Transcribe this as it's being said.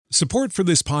Support for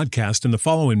this podcast and the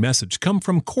following message come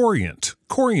from Corient.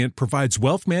 Corient provides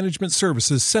wealth management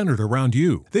services centered around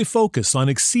you. They focus on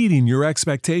exceeding your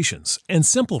expectations and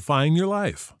simplifying your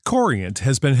life. Corient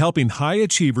has been helping high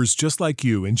achievers just like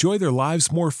you enjoy their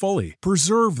lives more fully,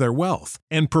 preserve their wealth,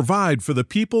 and provide for the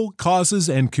people, causes,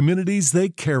 and communities they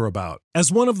care about. As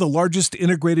one of the largest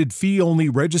integrated fee-only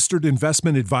registered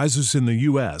investment advisors in the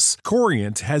U.S.,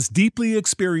 Corient has deeply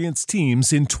experienced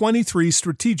teams in 23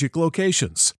 strategic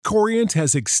locations. Corient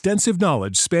has extensive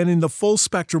knowledge spanning the full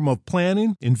spectrum of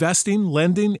planning, investing,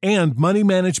 lending, and money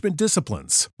management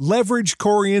disciplines. Leverage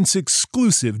Corient's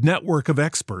exclusive network of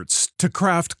experts to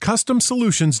craft custom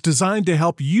solutions designed to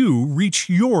help you reach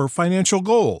your financial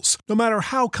goals, no matter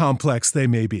how complex they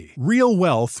may be. Real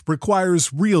wealth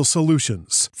requires real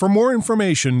solutions. For more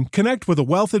information, connect with a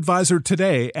wealth advisor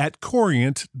today at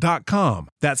Corient.com.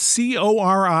 That's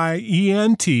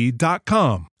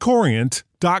Corient.com.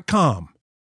 Corient.com.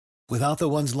 Without the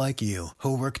ones like you,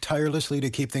 who work tirelessly to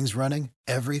keep things running,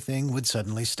 everything would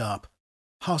suddenly stop.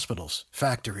 Hospitals,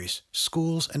 factories,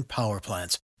 schools, and power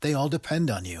plants, they all depend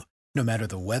on you. No matter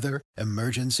the weather,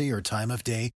 emergency, or time of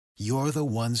day, you're the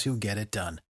ones who get it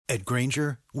done. At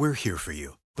Grainger, we're here for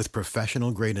you with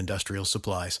professional-grade industrial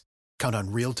supplies. Count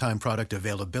on real-time product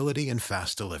availability and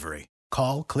fast delivery.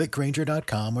 Call, click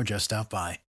Grainger.com, or just stop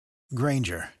by.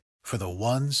 Grainger, for the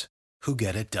ones who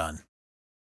get it done.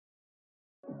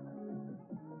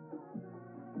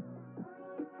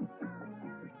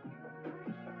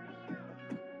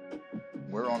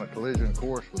 We're on a collision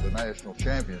course with the national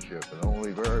championship, and the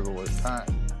only variable is time.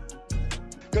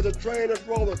 Because the train is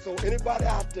rolling, so anybody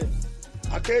out there,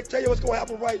 I can't tell you what's going to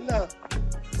happen right now, but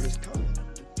it's coming.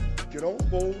 Get on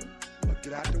board or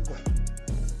get out the way.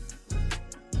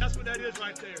 That's what that is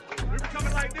right there. We're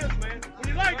coming like this, man. When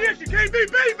you like this, you can't be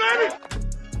beat, baby!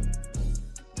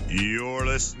 You're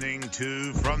listening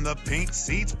to From the Pink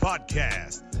Seats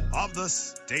podcast of the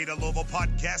State of Louisville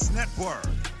Podcast Network.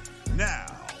 Now,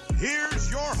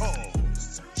 here's your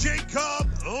hosts, Jacob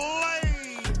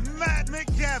Lane, Matt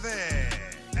McGavin,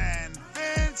 and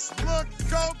Vince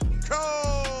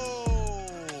LoCoco.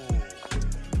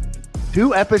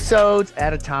 2 episodes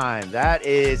at a time. That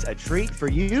is a treat for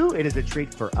you. It is a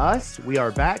treat for us. We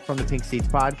are back from the Pink Seats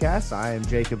podcast. I am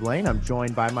Jacob Lane. I'm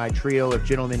joined by my trio of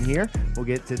gentlemen here. We'll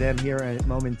get to them here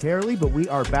momentarily, but we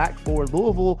are back for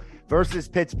Louisville versus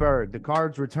Pittsburgh. The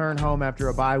Cards return home after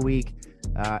a bye week.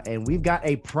 And we've got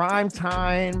a prime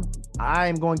time. I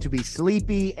am going to be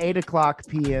sleepy 8:00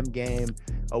 p.m. game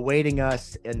awaiting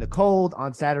us in the cold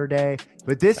on Saturday.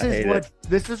 But this is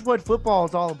what football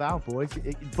is all about, boys.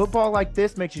 Football like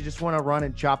this makes you just want to run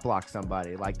and chop block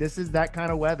somebody. Like, this is that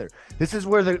kind of weather. This is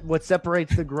where what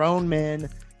separates the grown men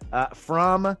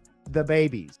from the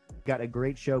babies. Got a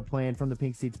great show planned from the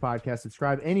Pink Seats podcast.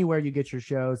 Subscribe anywhere you get your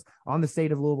shows on the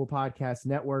State of Louisville Podcast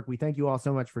Network. We thank you all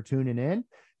so much for tuning in.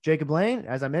 Jacob Lane,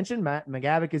 as I mentioned, Matt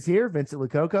McGavick is here, Vincent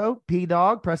LoCoco,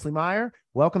 P-Dog, Presley Meyer.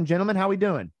 Welcome, gentlemen. How we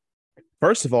doing?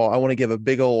 First of all, I want to give a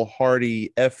big old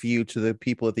hearty FU to the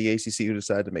people at the ACC who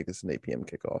decided to make this an 8 p.m.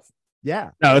 kickoff.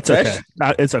 Yeah. No, it's okay.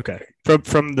 No, it's okay.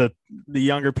 From the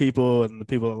younger people and the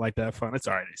people that like to have fun, it's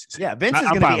all right. Yeah, Vince is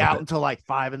going to be out until like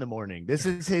 5 a.m. This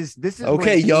is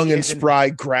okay. Young and spry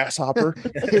grasshopper.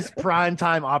 His prime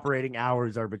time operating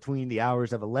hours are between the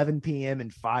hours of 11 p.m.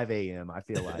 and 5 a.m. I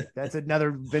feel like that's another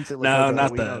Vincent. No,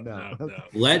 not that. No.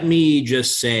 Let me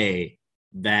just say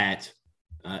that,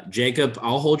 Jacob,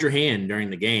 I'll hold your hand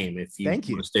during the game if you want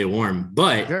to stay warm.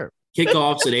 But sure.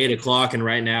 Kickoffs at 8:00, and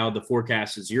right now the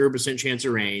forecast is 0% chance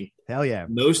of rain. Hell yeah.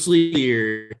 Mostly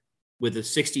clear with a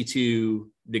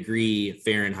 62-degree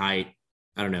Fahrenheit.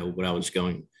 I don't know what I was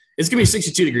going. It's going to be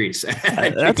 62 degrees.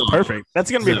 That's perfect. That's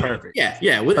going to be perfect. Yeah.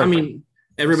 Perfect. I mean,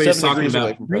 everybody's talking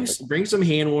about bring some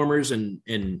hand warmers and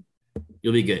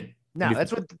you'll be good. No,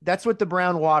 that's what the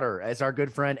brown water, as our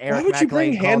good friend Eric. Why would McLean you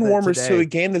bring hand warmers today. to a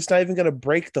game that's not even going to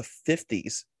break the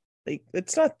 50s?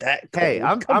 It's not that cold. Hey,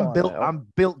 I'm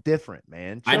built different,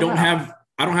 man. I don't have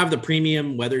the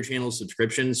premium Weather Channel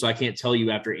subscription, so I can't tell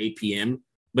you after 8 p.m.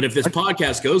 But if this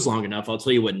podcast goes long enough, I'll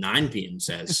tell you what 9 p.m.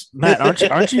 says. Matt, aren't you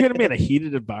going to be in a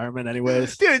heated environment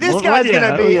anyways? Dude, this guy's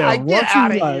going to be get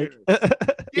out of here.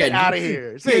 Get out of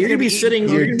here. So you're going to be sitting.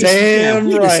 You're damn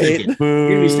right. You're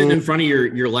going to be sitting in front of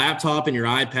your laptop and your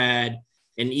iPad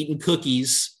and eating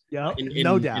cookies. Yep,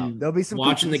 no doubt. There'll be some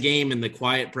watching cookies. the game in the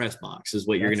quiet press box is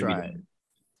what you're going to be doing.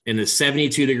 In the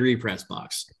 72-degree press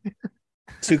box.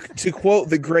 To quote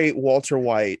the great Walter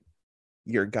White,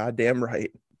 you're goddamn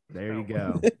right. There you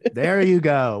go. There you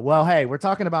go. Well, hey, we're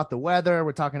talking about the weather.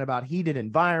 We're talking about heated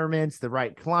environments, the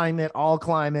right climate, all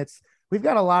climates. we've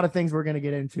got a lot of things we're going to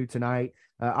get into tonight.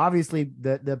 Obviously,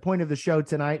 the point of the show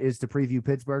tonight is to preview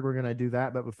Pittsburgh. We're going to do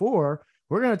that. But before,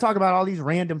 we're going to talk about all these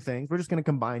random things. We're just going to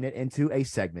combine it into a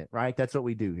segment, right? That's what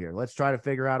we do here. Let's try to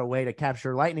figure out a way to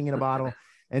capture lightning in a bottle.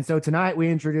 And so tonight we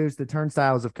introduce the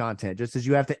turnstiles of content. Just as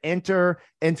you have to enter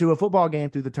into a football game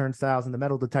through the turnstiles and the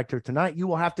metal detector tonight, you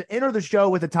will have to enter the show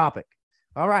with a topic.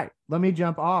 All right, let me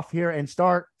jump off here and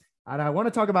start. And I want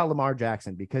to talk about Lamar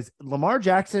Jackson, because Lamar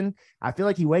Jackson, I feel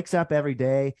like he wakes up every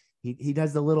day. He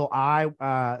does the little eye,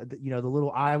 the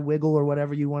little eye wiggle or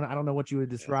whatever you want. I don't know what you would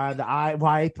describe, the eye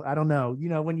wipe. I don't know.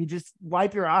 When you just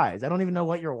wipe your eyes, I don't even know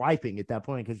what you're wiping at that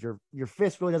point, because your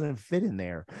fist really doesn't fit in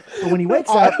there. But when he wakes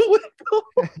up,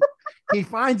 he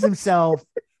finds himself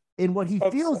in what he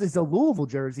feels is a Louisville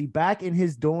jersey back in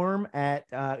his dorm at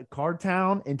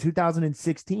Cardtown in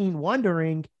 2016,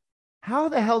 wondering, how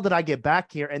the hell did I get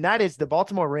back here? And that is, the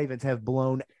Baltimore Ravens have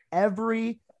blown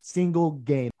every single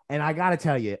game. And I got to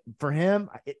tell you, for him,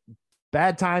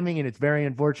 bad timing, and it's very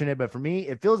unfortunate. But for me,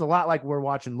 it feels a lot like we're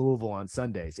watching Louisville on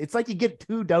Sundays. It's like you get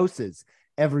 2 doses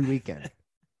every weekend.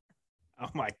 Oh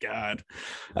my God.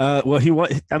 Well, he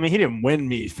didn't win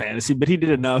me fantasy, but he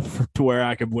did enough to where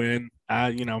I could win.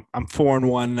 I'm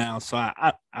 4-1 now, so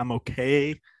I'm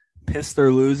okay. Pissed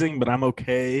they're losing, but I'm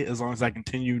okay as long as I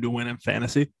continue to win in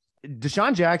fantasy.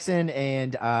 Deshaun Jackson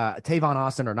and Tavon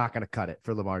Austin are not going to cut it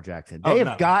for Lamar Jackson. They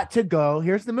have got to go.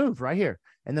 Here's the move right here.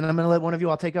 And then I'm going to let one of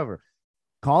you all take over.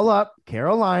 Call up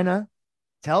Carolina.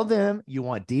 Tell them you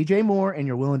want DJ Moore and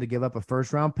you're willing to give up a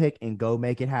first-round pick and go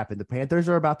make it happen. The Panthers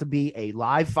are about to be a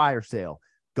live fire sale.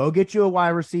 Go get you a wide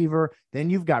receiver.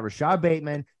 Then you've got Rashad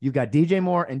Bateman. You've got DJ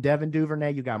Moore and Devin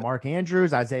Duvernay. You've got Mark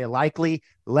Andrews, Isaiah Likely.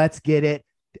 Let's get it.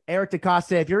 Eric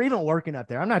DeCosta, if you're even working up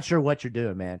there, I'm not sure what you're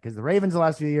doing, man, because the Ravens the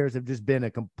last few years have just been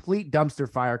a complete dumpster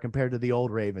fire compared to the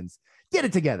old Ravens. Get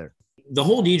it together. The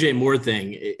whole DJ Moore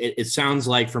thing, it sounds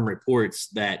like from reports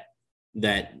that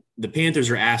the Panthers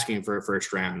are asking for a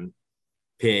first-round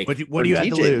pick. What do you have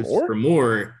to lose? For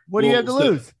Moore. What do you have to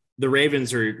lose? The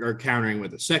Ravens are countering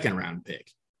with a second-round pick.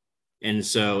 And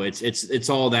so it's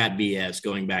all that BS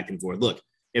going back and forth. Look,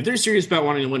 if they're serious about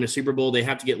wanting to win a Super Bowl, they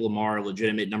have to get Lamar a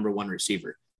legitimate number 1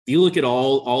 receiver. If you look at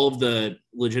all of the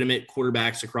legitimate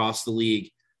quarterbacks across the league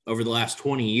over the last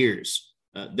 20 years,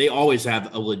 they always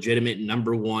have a legitimate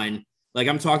number 1. Like,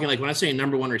 I'm talking, like, when I say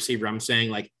number 1 receiver, I'm saying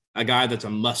like a guy that's a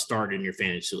must start in your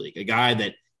fantasy league, a guy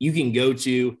that you can go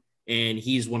to and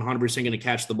he's 100% going to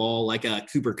catch the ball, like a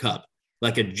Cooper Kupp,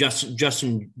 like a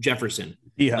Justin Jefferson.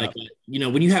 Yeah. Like,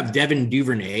 when you have Devin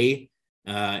Duvernay,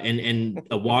 and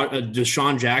a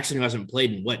Deshaun Jackson who hasn't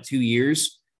played in 2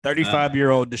 years,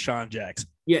 35-year-old Deshaun Jackson.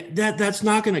 Yeah, that's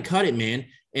not going to cut it, man.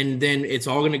 And then it's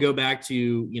all going to go back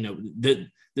to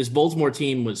this Baltimore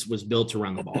team was built to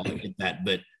run the ball. I get that,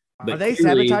 but are they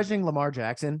sabotaging Lamar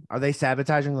Jackson? Are they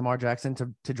sabotaging Lamar Jackson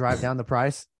to drive down the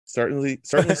price? Certainly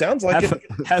sounds like it.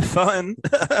 Have fun.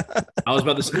 I was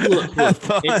about to say, look,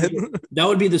 that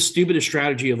would be the stupidest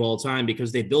strategy of all time,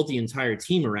 because they built the entire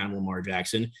team around Lamar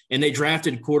Jackson and they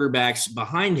drafted quarterbacks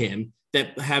behind him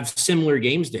that have similar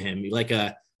games to him, like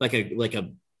a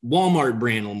Walmart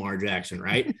brand Lamar Jackson,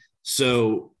 right?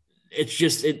 So it's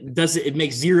just it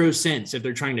makes zero sense if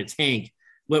they're trying to tank.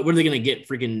 What are they going to get?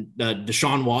 Freaking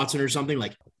Deshaun Watson or something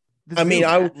like? I mean,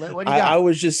 I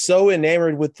was just so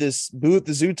enamored with this Boo at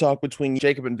the Zoo talk between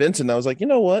Jacob and Vincent. I was like, you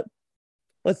know what?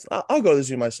 I'll go to the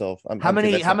zoo myself. How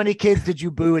many kids did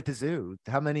you boo at the zoo?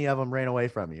 How many of them ran away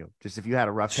from you? Just if you had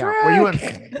a rough count.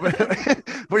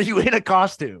 Were you in a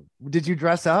costume? Did you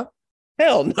dress up?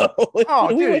 Hell no. Oh,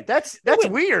 dude, that's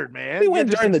weird, man. We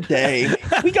went during the day.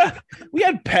 we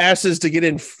had passes to get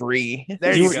in free.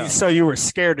 There you go. So you were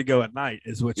scared to go at night,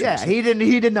 is what you're saying.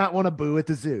 He did not want to boo at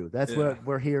the zoo. That's what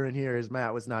we're hearing here. Is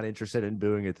Matt was not interested in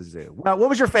booing at the zoo. Well, what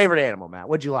was your favorite animal, Matt?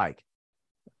 What'd you like?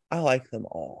 I like them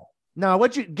all. No,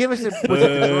 what'd you give us?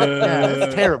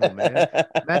 That's terrible, man.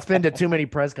 Matt's been to too many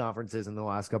press conferences in the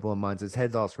last couple of months. His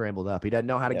head's all scrambled up. He doesn't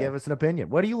know how to give us an opinion.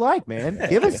 What do you like, man?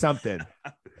 Give us something.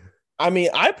 I mean,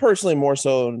 I personally more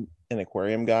so an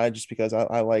aquarium guy, just because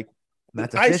I like.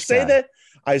 I say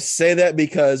that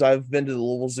because I've been to the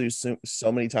Louisville Zoo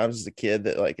so many times as a kid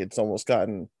that like it's almost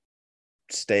gotten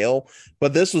stale.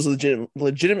 But this was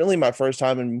legitimately my first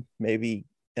time in maybe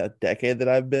a decade that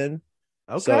I've been.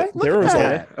 Okay, so there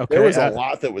was a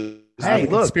lot that was. Hey,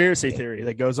 conspiracy theory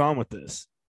that goes on with this.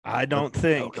 I don't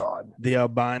think the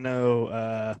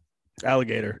albino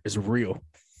alligator is real.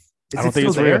 I don't think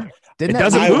it's real. It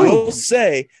doesn't move. I will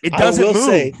say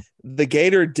the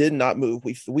gator did not move.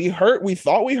 We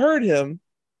thought we heard him,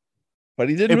 but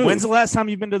he didn't move. When's the last time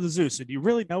you've been to the zoo? So do you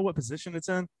really know what position it's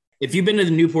in? If you've been to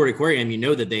the Newport Aquarium, you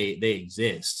know that they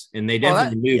exist, and they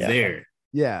definitely move there.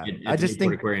 Yeah, I just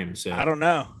think Aquarium. So I don't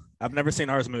know. I've never seen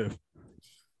ours move.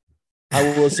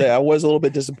 I will say I was a little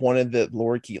bit disappointed that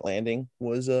Lorikeet Landing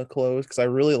was closed because I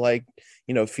really like,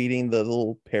 feeding the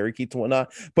little parakeets and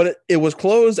whatnot. But it was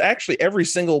closed. Actually, every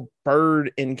single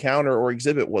bird encounter or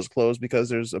exhibit was closed because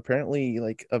there's apparently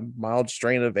like a mild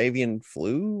strain of avian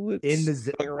flu in the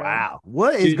zoo. Wow,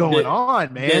 what is going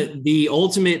on, man? The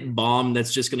ultimate bomb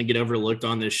that's just going to get overlooked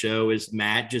on this show is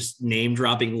Matt just name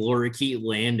dropping Lorikeet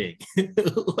Landing.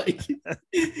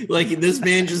 like this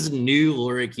man just knew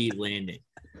Lorikeet Landing.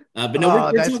 But no,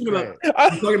 we're talking about.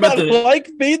 Like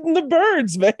feeding the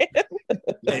birds, man.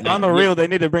 On the real, they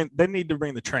need to bring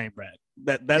the train back.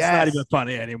 That's not even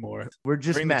funny anymore. We're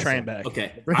just bring the train back.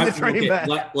 Okay, bring the train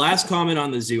back. Last comment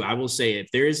on the zoo. I will say,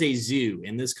 if there is a zoo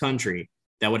in this country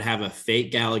that would have a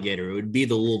fake alligator, it would be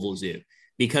the Louisville Zoo,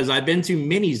 because I've been to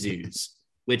many zoos.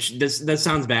 Which that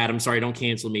sounds bad. I'm sorry. Don't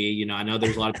cancel me. I know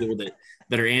there's a lot of people that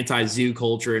are anti-zoo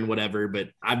culture and whatever, but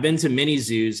I've been to many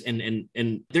zoos, and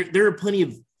there are plenty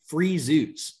of free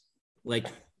zoos. Like,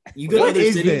 you go to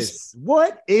other cities.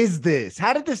 What is this?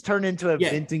 How did this turn into a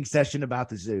venting session about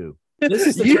the zoo? This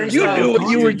is you knew what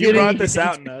you were getting. You brought this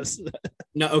out in us.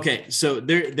 No, okay. So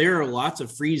there are lots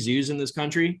of free zoos in this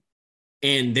country,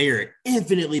 and they are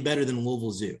infinitely better than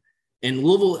Louisville Zoo. And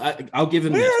Louisville, I'll give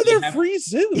them. Where are there free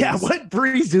zoos? Yeah, what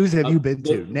free zoos have you been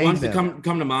to? Name ones that come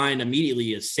to mind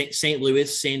immediately is St.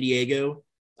 Louis, San Diego.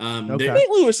 St.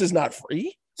 Louis is not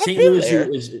free. St. Louis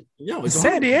Zoo is it's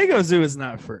San Diego Zoo is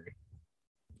not free.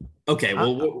 Okay,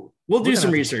 well, we'll do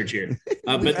some research here.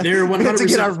 But they're 100% to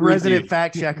get our resident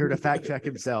fact checker to fact check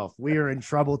himself. We are in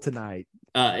trouble tonight.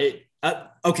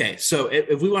 Okay, so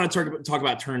if we want to talk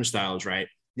about turnstiles, right?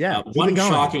 Yeah. One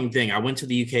shocking thing. I went to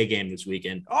the UK game this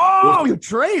weekend. Oh, you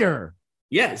traitor!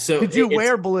 Yeah. So did you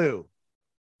wear blue?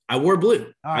 I wore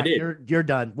blue. Right, I did. You're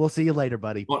done. We'll see you later,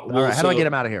 buddy. All right. How do I get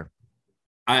him out of here?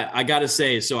 I got to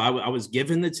say, so I was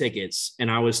given the tickets,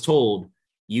 and I was told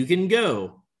you can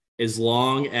go as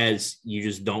long as you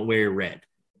just don't wear red.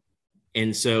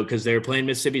 And so, because they were playing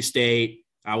Mississippi State,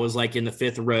 I was like in the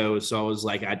 5th row. So I was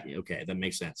like, okay, that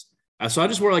makes sense. So I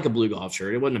just wore like a blue golf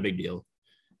shirt. It wasn't a big deal.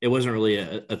 It wasn't really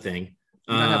a thing.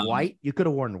 You not have white? You could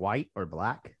have worn white or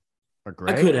black or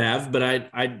gray. I could have, but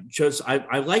I chose,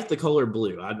 I like the color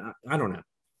blue. I don't know.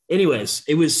 Anyways,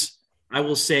 I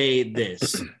will say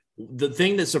this. The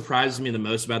thing that surprises me the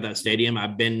most about that stadium,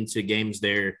 I've been to games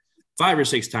there 5 or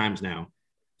 6 times now.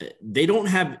 They don't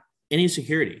have any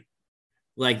security.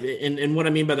 Like, and what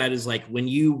I mean by that is, like, when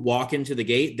you walk into the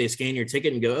gate, they scan your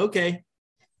ticket and go, okay.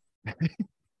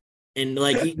 And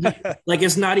like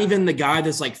it's not even the guy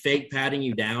that's like fake patting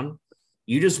you down.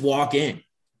 You just walk in.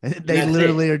 They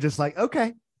literally are just like,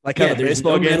 okay. Like how the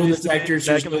baseball metal game detectors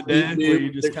back in the day, where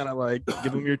you just kind of like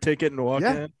give them your ticket and walk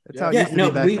in. That's how it used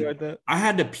to be back I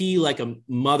had to pee like a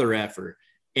mother effer,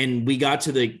 and we got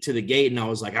to the gate, and I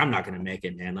was like, I'm not gonna make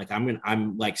it, man. Like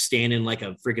I'm like standing like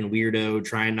a freaking weirdo,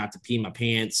 trying not to pee my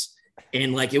pants,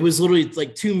 and like it was literally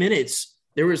like 2 minutes.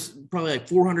 There was probably like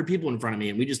 400 people in front of me,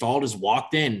 and we just all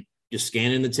walked in, just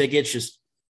scanning the tickets.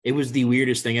 It was the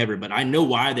weirdest thing ever. But I know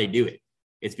why they do it.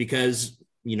 It's because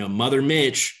Mother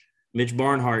Mitch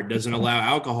Barnhart doesn't allow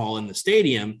alcohol in the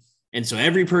stadium. And so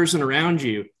every person around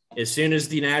you, as soon as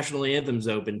the national anthem's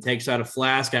open, takes out a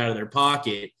flask out of their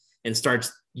pocket and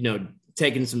starts,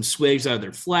 taking some swigs out of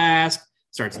their flask,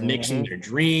 starts mixing their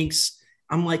drinks.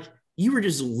 I'm like, you were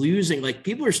just losing. Like,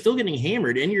 people are still getting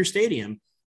hammered in your stadium,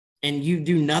 and you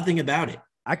do nothing about it.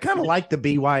 I kind of like the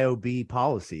BYOB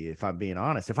policy, if I'm being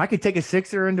honest. If I could take a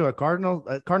Sixer into a Cardinal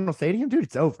Stadium, dude,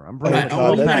 it's over. I'm bringing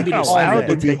that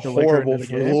would be horrible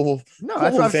for Louisville. No,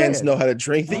 that's what I'm fans saying. Know how to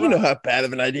drink. You know how bad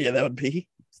of an idea that would be.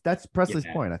 That's Presley's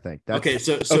point, I think. Okay,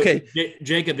 so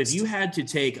Jacob, if you had to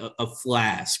take a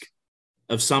flask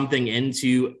of something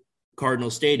into Cardinal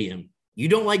Stadium, you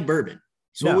don't like bourbon.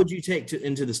 So what would you take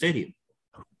into the stadium?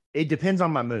 It depends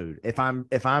on my mood. If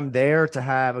I'm there to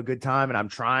have a good time and I'm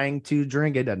trying to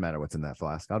drink, it doesn't matter what's in that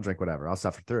flask. I'll drink whatever. I'll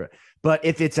suffer through it. But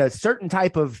if it's a certain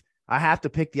type of, I have to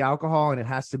pick the alcohol and it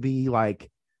has to be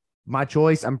like my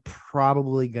choice, I'm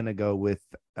probably going to go with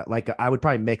I would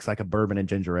probably mix like a bourbon and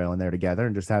ginger ale in there together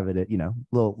and just have it,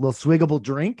 little swiggable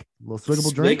drink,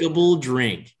 Swiggable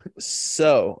drink.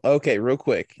 So, okay, real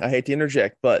quick. I hate to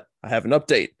interject, but I have an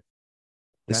update.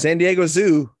 The San Diego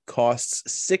Zoo costs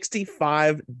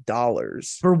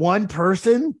 $65 for one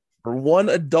person, for one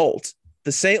adult.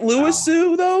 The St. Louis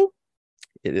Zoo, though,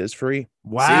 it is free.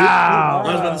 Wow. See? I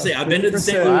was about to say, I've been to the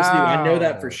St. Louis Zoo. I know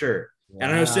that for sure. Wow.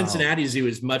 And I know Cincinnati Zoo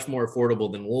is much more affordable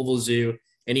than Louisville Zoo.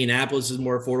 Indianapolis is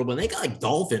more affordable. And they got like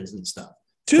dolphins and stuff.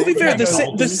 To be fair,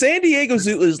 the San Diego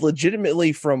Zoo is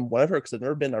legitimately, from what I've heard, because I've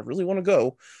never been, I really want to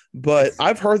go, but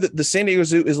I've heard that the San Diego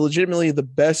Zoo is legitimately the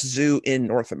best zoo in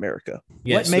North America.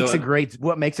 Yeah, what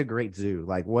makes a great zoo?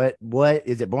 Like what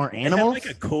is it? More animals? Like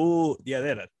a cool, they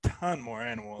had a ton more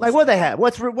animals. Like what they have?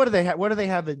 What do they have? What do they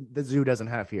have that the zoo doesn't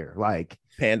have here? Like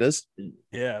pandas.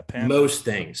 Yeah, pandas. Most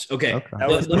things. Okay.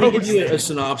 Let me give you a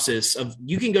synopsis of.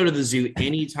 You can go to the zoo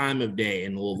any time of day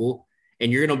in Louisville.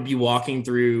 And you're going to be walking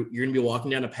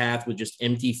down a path with just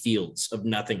empty fields of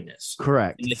nothingness.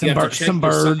 Correct. Some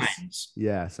birds.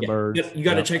 Signs. Birds. You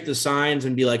got to check the signs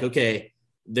and be like, okay,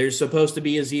 there's supposed to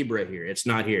be a zebra here. It's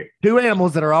not here. Two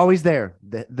animals that are always there.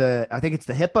 I think it's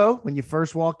the hippo when you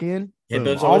first walk in.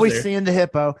 Hippo's always seeing the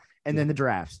hippo. And then the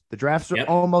giraffes. The giraffes are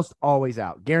almost always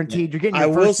out. Guaranteed. You're getting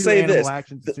your first two animal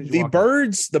actions.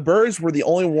 The birds were the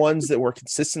only ones that were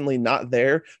consistently not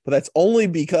there, but that's only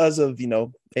because of,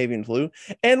 avian flu.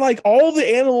 And like all the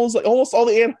animals, like almost all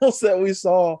the animals that we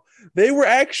saw, they were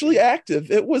actually active.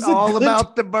 It was all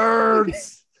about the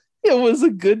birds. It was a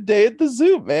good day at the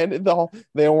zoo, man.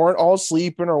 They weren't all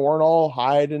sleeping or weren't all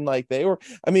hiding like they were.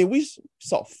 I mean, we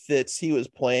saw Fitz. He was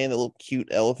playing the little cute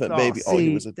elephant baby.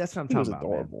 That's what I'm talking about.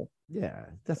 Adorable. Man. Yeah,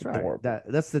 that's right.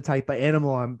 That's the type of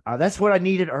animal that's what I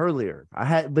needed earlier.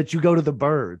 But you go to the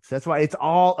birds. That's why it's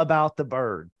all about the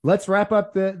bird. Let's wrap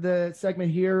up the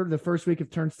segment here. The first week of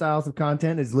Turnstiles of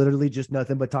Content is literally just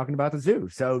nothing but talking about the zoo.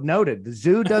 So noted, the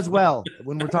zoo does well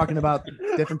when we're talking about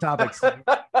different topics.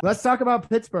 Let's talk about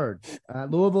Pittsburgh.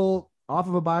 Louisville off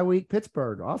of a bye week.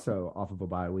 Pittsburgh also off of a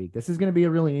bye week. This is going to be a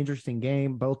really interesting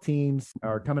game. Both teams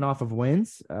are coming off of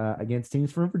wins against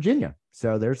teams from Virginia.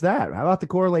 So there's that. How about the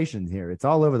correlations here? It's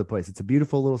all over the place. It's a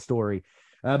beautiful little story.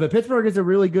 But Pittsburgh is a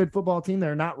really good football team.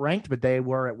 They're not ranked, but they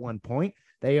were at one point.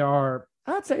 They are,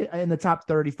 I'd say, in the top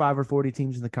 35 or 40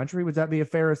 teams in the country. Would that be a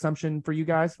fair assumption for you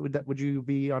guys? Would you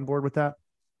be on board with that?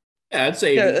 Yeah, I'd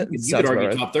say you could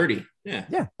argue top 30.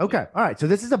 Yeah. Okay. All right. So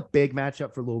this is a big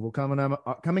matchup for Louisville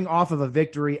coming off of a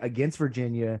victory against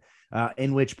Virginia,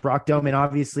 in which Brock Doman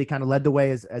obviously kind of led the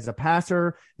way as a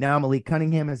passer. Now Malik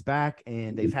Cunningham is back,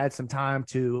 and they've had some time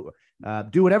to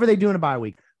do whatever they do in a bye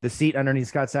week. The seat underneath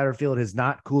Scott Satterfield has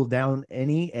not cooled down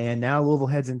any, and now Louisville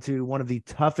heads into one of the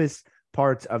toughest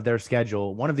parts of their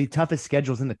schedule, one of the toughest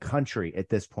schedules in the country at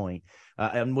this point,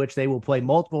 in which they will play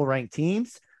multiple ranked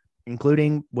teams,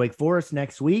 including Wake Forest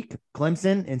next week,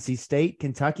 Clemson, NC State,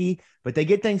 Kentucky. But they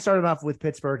get things started off with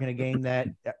Pittsburgh in a game that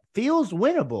feels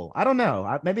winnable. I don't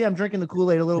know. Maybe I'm drinking the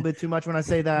Kool-Aid a little bit too much when I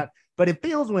say that, but it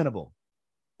feels winnable.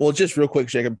 Well, just real quick,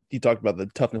 Jacob, you talked about the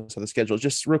toughness of the schedule.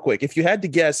 Just real quick, if you had to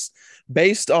guess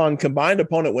based on combined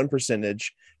opponent win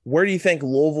percentage, where do you think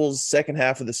Louisville's second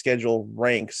half of the schedule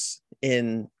ranks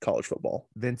in college football?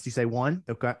 Vince, you say 1?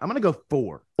 Okay. I'm going to go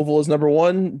 4. Louisville is number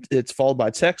 1. It's followed by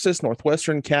Texas,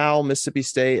 Northwestern, Cal, Mississippi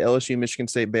State, LSU, Michigan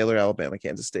State, Baylor, Alabama,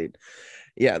 Kansas State.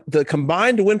 Yeah, the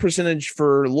combined win percentage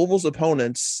for Louisville's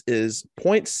opponents is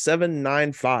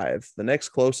 0.795. The next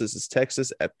closest is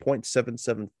Texas at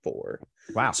 0.774.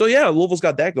 Wow. So, yeah, Louisville's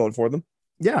got that going for them.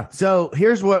 Yeah. So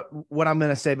here's what I'm going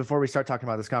to say before we start talking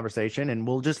about this conversation, and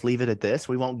we'll just leave it at this.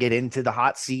 We won't get into the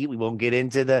hot seat. We won't get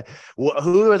into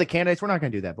who are the candidates. We're not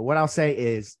going to do that. But what I'll say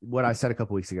is what I said a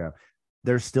couple weeks ago.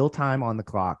 There's still time on the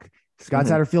clock. Scott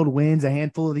Satterfield wins a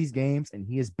handful of these games, and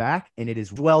he is back, and it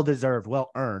is well-deserved,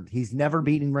 well-earned. He's never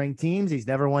beaten ranked teams. He's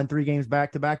never won 3 games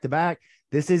back-to-back.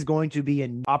 This is going to be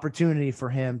an opportunity for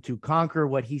him to conquer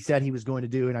what he said he was going to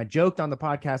do. And I joked on the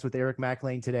podcast with Eric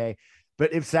McLean today,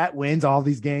 but if Sat wins all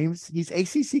these games, he's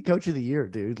ACC Coach of the Year,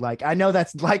 dude. Like, I know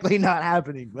that's likely not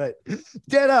happening, but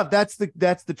dead up, that's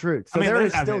the truth. So there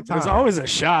is still time. There's always a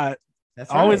shot. That's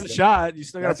always a shot. You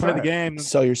still got to play the game.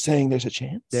 So you're saying there's a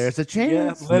chance? There's a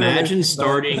chance. Yeah, imagine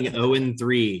starting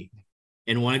 0-3,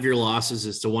 and one of your losses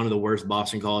is to one of the worst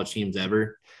Boston College teams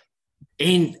ever,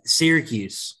 and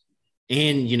Syracuse,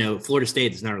 and Florida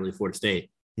State. It's not really Florida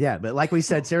State. Yeah, but like we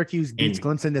said, Syracuse beats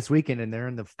Clemson this weekend, and they're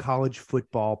in the college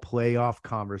football playoff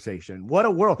conversation. What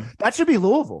a world! That should be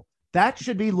Louisville.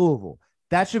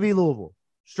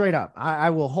 Straight up. I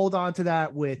will hold on to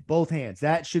that with both hands.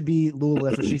 That should be Louisville.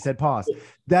 That's what she said. Pause.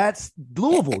 That's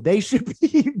Louisville. They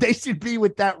should be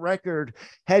with that record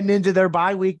heading into their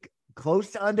bye week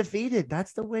close to undefeated.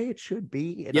 That's the way it should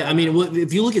be. Yeah, I mean,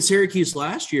 if you look at Syracuse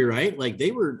last year, right? Like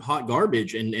they were hot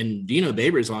garbage, and Dino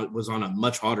Babers was on a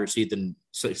much hotter seat than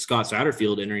Scott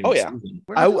Satterfield entering the season.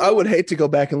 I would hate to go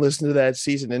back and listen to that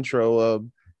season intro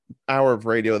hour of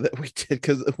radio that we did,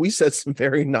 because we said some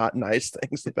very not nice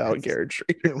things about Garrett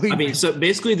Schrader. I mean, so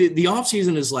basically the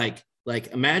offseason is like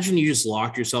imagine you just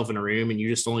locked yourself in a room and you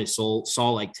just only saw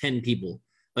like 10 people.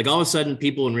 Like all of a sudden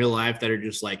people in real life that are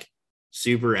just like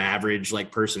super average,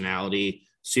 like personality,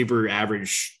 super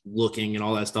average looking and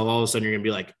all that stuff, all of a sudden you're going to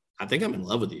be like, I think I'm in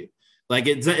love with you. Like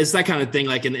it's that kind of thing,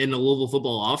 like in the Louisville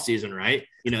football offseason, right?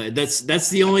 You know, that's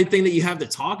the only thing that you have to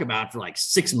talk about for like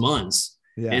 6 months.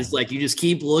 Yeah. It's like you just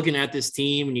keep looking at this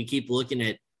team and you keep looking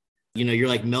at, you know, you're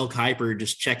like Mel Kiper,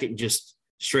 just checking, just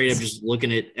straight up, just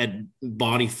looking at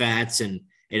body fats and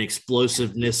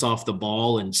explosiveness off the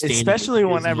ball, and especially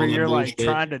whenever you're like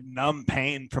trying to numb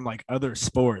pain from like other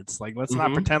sports. Like, let's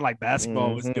not pretend like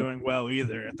basketball was doing well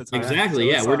either at the time. Exactly.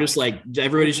 So yeah. We're just like,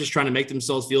 everybody's just trying to make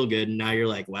themselves feel good. And now you're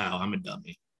like, wow, I'm a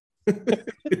dummy.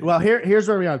 Well, here's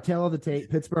where we are. Tail of the tape.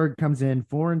 Pittsburgh comes in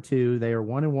 4-2. They are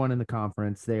 1-1 in the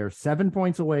conference. They are 7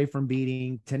 points away from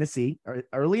beating Tennessee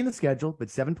early in the schedule, but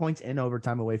 7 points in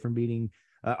overtime away from beating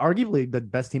arguably the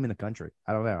best team in the country.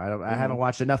 I don't know. I haven't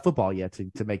watched enough football yet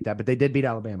to make that, but they did beat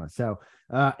Alabama. So,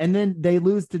 and then they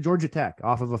lose to Georgia Tech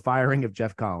off of a firing of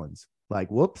Jeff Collins.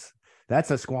 Like, whoops, that's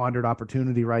a squandered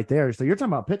opportunity right there. So you're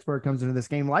talking about Pittsburgh comes into this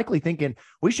game likely thinking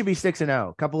we should be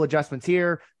 6-0. Couple adjustments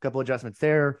here, couple adjustments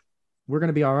there. We're going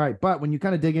to be all right. But when you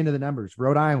kind of dig into the numbers,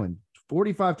 Rhode Island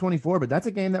 45-24, but that's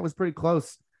a game that was pretty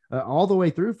close all the way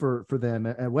through for them.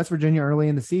 At West Virginia early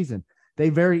in the season, they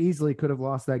very easily could have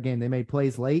lost that game. They made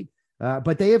plays late,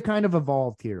 but they have kind of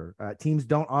evolved here. Teams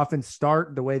don't often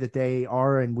start the way that they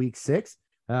are in week 6.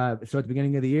 So at the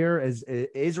beginning of the year, as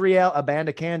Israel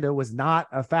Abandakanda was not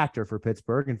a factor for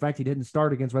Pittsburgh. In fact, he didn't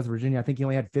start against West Virginia. I think he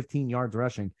only had 15 yards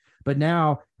rushing. But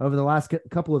now, over the last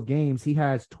couple of games, he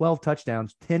has 12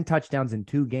 touchdowns, 10 touchdowns in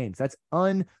 2 games. That's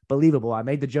unbelievable. I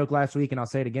made the joke last week, and I'll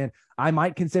say it again. I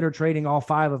might consider trading all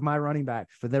 5 of my running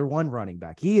backs for their one running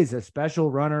back. He is a special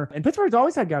runner. And Pittsburgh's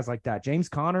always had guys like that. James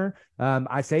Conner,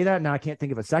 I say that, now I can't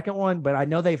think of a second one, but I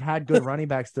know they've had good running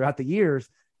backs throughout the years.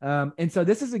 And so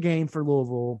this is a game for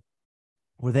Louisville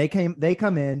where they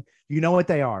come in, you know what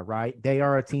they are, right? They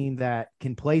are a team that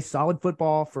can play solid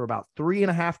football for about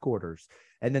 3.5 quarters.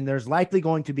 And then there's likely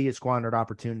going to be a squandered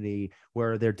opportunity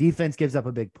where their defense gives up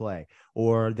a big play,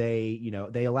 or they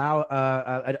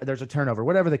allow there's a turnover,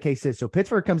 whatever the case is. So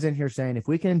Pittsburgh comes in here saying, if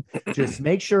we can just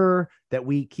make sure that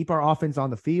we keep our offense on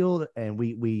the field and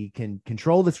we can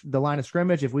control the line of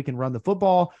scrimmage, if we can run the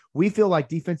football, we feel like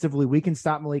defensively we can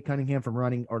stop Malik Cunningham from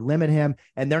running or limit him,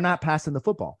 and they're not passing the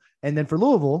football. And then for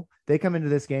Louisville, they come into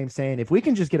this game saying, if we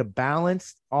can just get a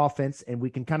balanced offense and we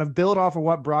can kind of build off of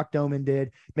what Brock Doman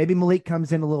did, maybe Malik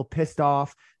comes in a little pissed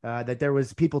off that there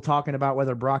was people talking about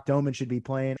whether Brock Doman should be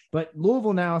playing. But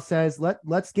Louisville now says,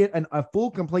 let's get a full,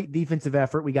 complete defensive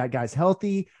effort. We got guys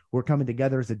healthy. We're coming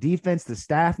together as a defense. The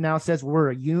staff now says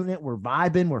we're a unit. We're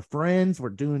vibing. We're friends. We're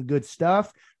doing good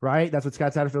stuff, right? That's what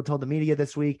Scott Satterfield told the media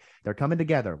this week. They're coming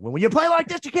together. When you play like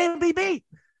this, you can't be beat.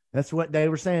 That's what they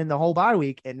were saying the whole bye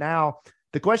week. And now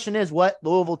the question is, what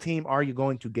Louisville team are you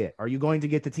going to get? Are you going to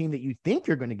get the team that you think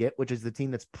you're going to get, which is the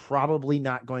team that's probably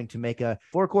not going to make a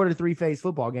 4-quarter, 3-phase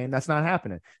football game? That's not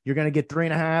happening. You're going to get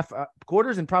 3.5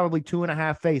 quarters and probably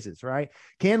 2.5 phases, right?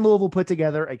 Can Louisville put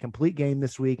together a complete game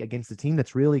this week against a team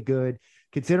that's really good,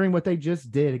 considering what they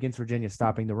just did against Virginia,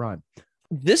 stopping the run?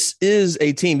 This is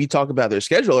a team, you talked about their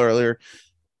schedule earlier.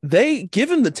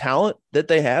 Given the talent that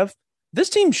they have, this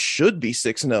team should be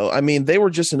 6-0. I mean, they were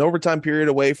just an overtime period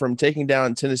away from taking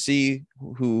down Tennessee,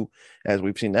 who, as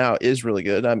we've seen now, is really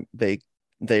good. They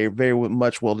very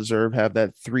much well deserve have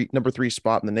that number 3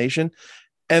 spot in the nation.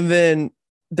 And then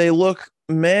they look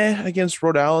meh against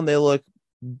Rhode Island. They look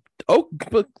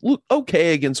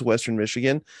okay against Western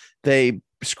Michigan. They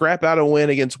scrap out a win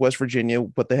against West Virginia,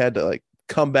 but they had to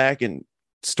come back and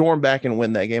storm back and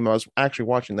win that game. I was actually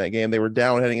watching that game. They were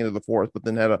down heading into the 4th, but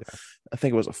then had I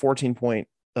think it was a 14-point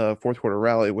 4th quarter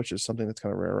rally, which is something that's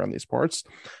kind of rare around these parts.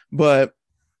 But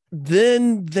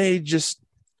then they just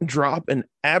drop an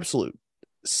absolute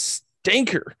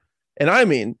stinker, and I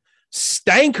mean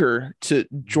stanker, to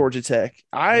Georgia Tech.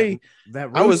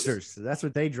 Roosters. That's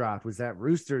what they dropped. Was that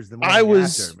Roosters? The morning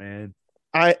after, man.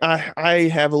 I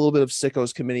have a little bit of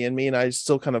sickos committee in me, and I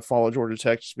still kind of follow Georgia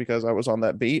Tech just because I was on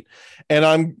that beat. And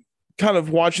I'm kind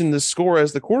of watching the score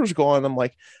as the quarters go on. I'm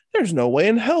like, there's no way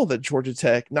in hell that Georgia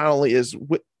Tech not only is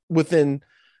within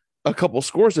a couple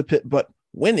scores of Pitt, but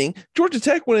winning. Georgia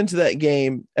Tech went into that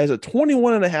game as a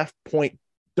 21.5 point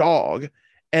dog,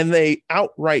 and they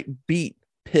outright beat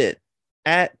Pitt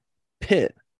at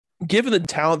Pitt. Given the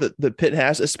talent that Pitt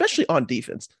has, especially on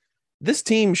defense, this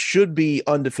team should be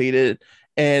undefeated.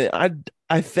 And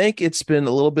I think it's been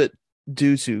a little bit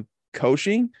due to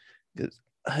coaching.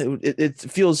 It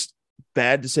feels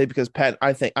bad to say because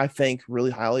I think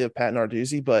really highly of Pat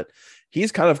Narduzzi, but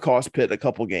he's kind of cost Pitt a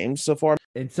couple games so far.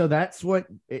 And so that's what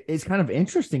is kind of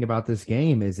interesting about this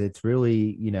game is it's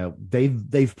really,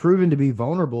 they've proven to be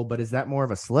vulnerable, but is that more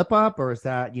of a slip up or is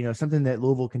that, something that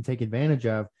Louisville can take advantage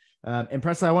of? And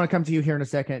Presley, I want to come to you here in a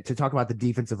second to talk about the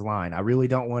defensive line. I really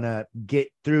don't want to get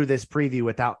through this preview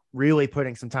without really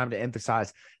putting some time to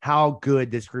emphasize how good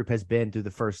this group has been through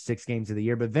the first 6 games of the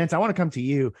year. But Vince, I want to come to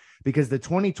you because the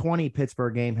 2020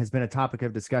 Pittsburgh game has been a topic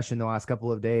of discussion the last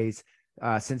couple of days.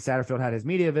 Since Satterfield had his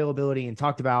media availability and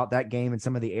talked about that game and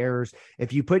some of the errors.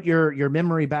 If you put your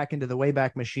memory back into the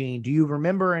Wayback Machine, do you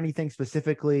remember anything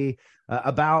specifically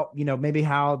about, maybe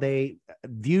how they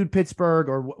viewed Pittsburgh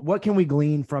or what can we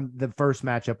glean from the first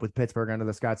matchup with Pittsburgh under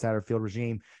the Scott Satterfield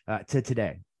regime to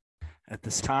today? At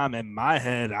this time in my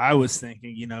head, I was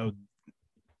thinking,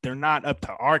 they're not up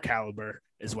to our caliber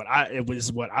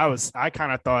I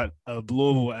kind of thought of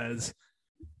Louisville as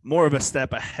more of a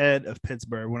step ahead of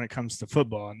Pittsburgh when it comes to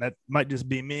football. And that might just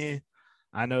be me.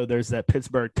 I know there's that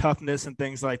Pittsburgh toughness and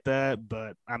things like that,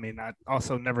 but I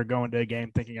also never go into a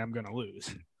game thinking I'm going to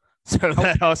lose. So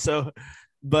that also,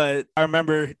 but I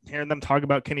remember hearing them talk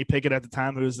about Kenny Pickett at the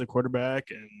time, who was the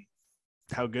quarterback and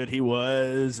how good he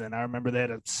was. And I remember they had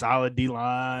a solid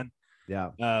D-line,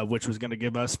 which was going to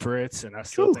give us Fritz. And I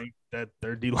still think that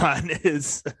their D-line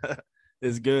is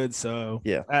good. So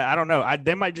I don't know.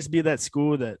 They might just be that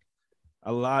school that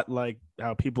a lot like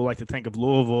how people like to think of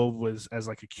Louisville was as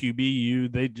like a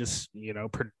QBU. They just,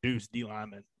 produce D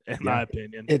linemen, in my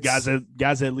opinion. Guys that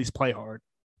at least play hard.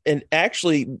 And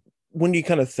actually, when you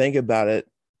kind of think about it,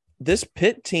 this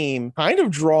Pitt team kind of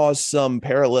draws some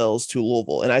parallels to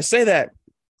Louisville. And I say that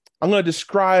I'm going to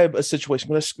describe a situation.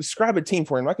 I'm going to describe a team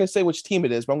for you. I'm not going to say which team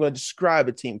it is, but I'm going to describe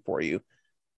a team for you.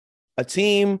 A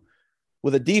team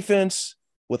with a defense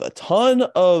with a ton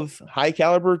of high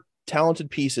caliber,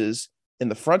 talented pieces in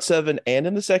the front 7 and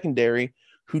in the secondary,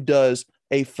 who does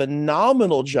a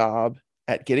phenomenal job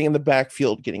at getting in the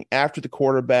backfield, getting after the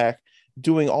quarterback,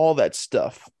 doing all that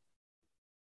stuff.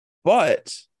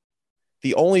 But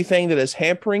the only thing that is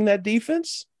hampering that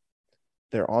defense,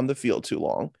 they're on the field too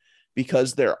long,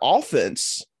 because their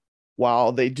offense,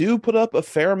 while they do put up a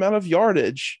fair amount of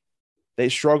yardage, they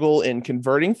struggle in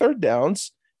converting third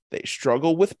downs. They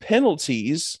struggle with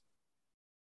penalties.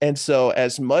 And so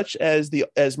as much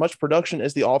production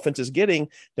as the offense is getting,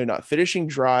 they're not finishing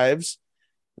drives.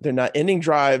 They're not ending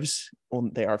drives. Well,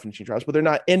 they are finishing drives, but they're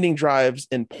not ending drives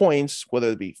in points,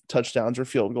 whether it be touchdowns or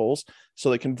field goals. So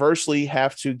they conversely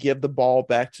have to give the ball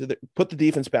back put the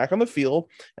defense back on the field.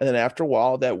 And then after a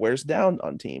while, that wears down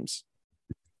on teams.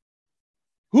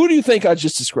 Who do you think I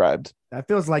just described? That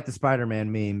feels like the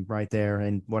Spider-Man meme right there,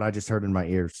 and what I just heard in my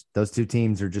ears. Those two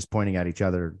teams are just pointing at each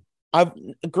other. I've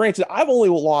only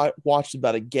watched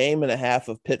about a game and a half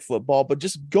of Pitt football, but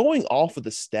just going off of the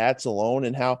stats alone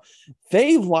and how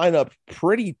they line up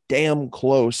pretty damn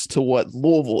close to what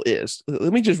Louisville is.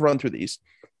 Let me just run through these.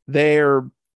 Their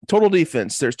total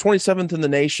defense, there's 27th in the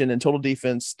nation in total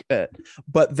defense,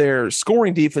 but their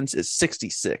scoring defense is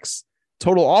 66.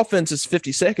 Total offense is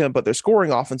 52nd, but their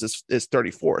scoring offense is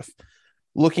 34th.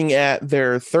 Looking at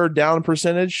their third down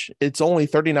percentage, it's only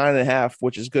 39.5,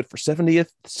 which is good for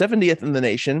 70th in the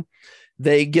nation.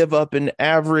 They give up an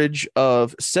average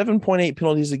of 7.8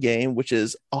 penalties a game, which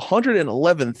is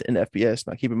 111th in FBS.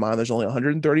 Now, keep in mind, there's only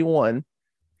 131.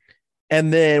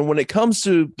 And then when it comes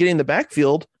to getting the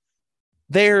backfield,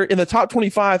 they're in the top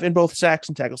 25 in both sacks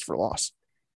and tackles for loss.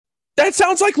 That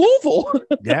sounds like Louisville.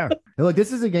 Yeah. Look,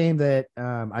 this is a game that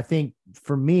I think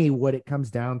for me, what it comes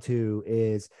down to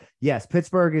is, yes,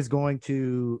 Pittsburgh is going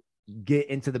to get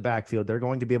into the backfield. They're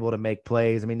going to be able to make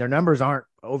plays. I mean, their numbers aren't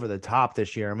over the top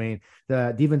this year. I mean,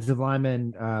 the defensive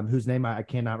lineman, whose name I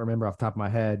cannot remember off the top of my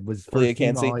head, was first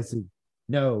team All-SEC.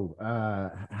 No,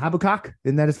 Habakuk.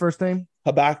 Isn't that his first name?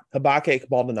 Habakuk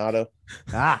Baldonado.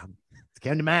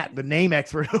 Came to Matt, the name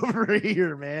expert over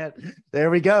here, man.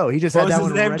 There we go. He just had that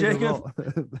one. Name,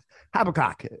 Jacob?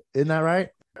 Habakkuk. Isn't that right?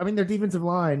 I mean, their defensive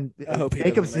line. I hope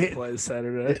Jacob's plays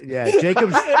Saturday. Yeah,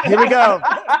 Jacob's. Here we go.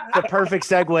 The perfect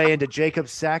segue into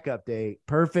Jacob's sack update.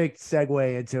 Perfect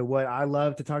segue into what I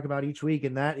love to talk about each week,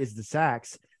 and that is the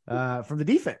sacks from the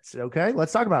defense. Okay,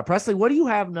 let's talk about it. Presley, what do you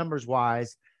have numbers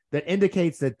wise that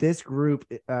indicates that this group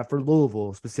for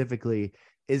Louisville specifically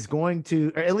is going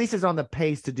to, or at least is on the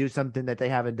pace to do something that they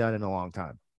haven't done in a long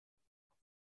time?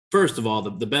 First of all,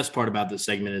 the best part about this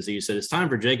segment is that you said it's time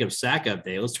for Jacob's sack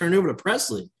update. Let's turn it over to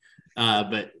Presley.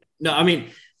 But no, I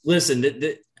mean, listen,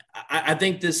 I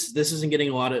think this isn't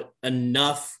getting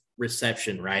enough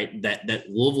reception, right? That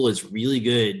Louisville is really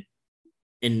good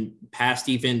in pass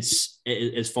defense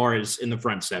as far as in the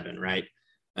front seven, right?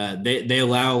 They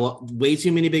allow way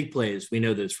too many big plays. We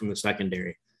know this from the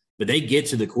secondary, but they get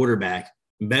to the quarterback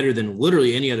better than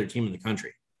literally any other team in the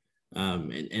country.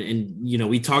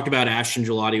 We talked about Ashton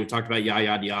Gelati. We talked about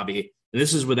Yaya Diaby. And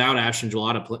this is without Ashton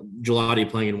Gelati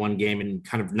playing in one game and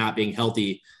kind of not being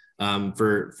healthy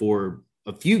for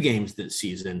a few games this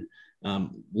season.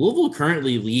 Louisville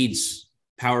currently leads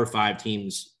Power 5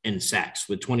 teams in sacks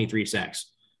with 23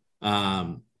 sacks.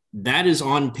 That is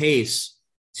on pace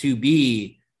to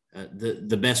be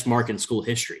the best mark in school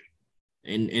history.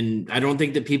 And I don't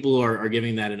think that people are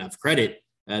giving that enough credit.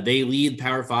 They lead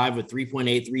Power 5 with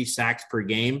 3.83 sacks per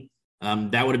game.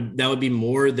 That would be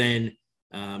more than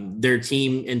their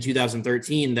team in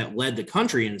 2013 that led the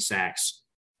country in sacks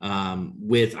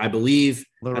with, I believe,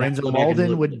 Lorenzo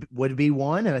Malden would be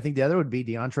one, and I think the other would be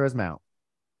DeAndre Mount.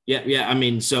 Yeah. I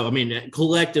mean,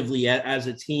 collectively as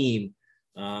a team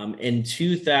in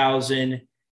 2000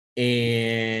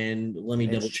 and let me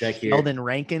double check here. Sheldon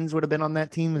Rankins would have been on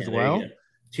that team as well.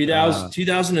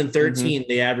 2013,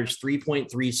 they averaged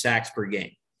 3.3 sacks per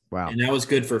game. Wow. And that was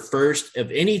good for first of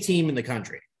any team in the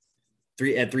country.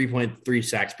 3.3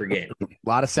 sacks per game. A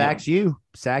lot of sacks,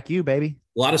 sack you, baby.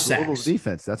 A lot of sacks.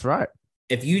 Defense. That's right.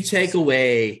 If you take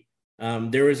away,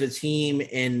 there was a team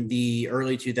in the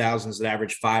early 2000s that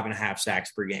averaged 5.5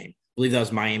 sacks per game. I believe that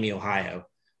was Miami, Ohio.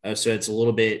 So it's a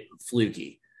little bit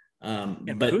fluky.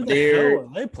 But who the hell are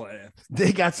they playing?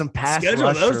 They got some pass schedule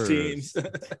rushers. Those teams.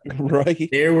 Right.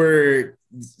 There were,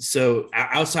 so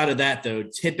outside of that though,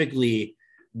 typically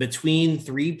between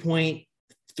 3.3,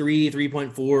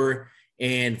 3.4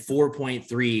 and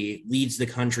 4.3 leads the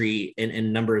country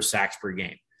in number of sacks per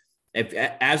game.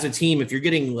 As a team, if you're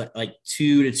getting like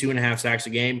 2 to 2.5 sacks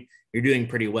a game, you're doing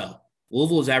pretty well.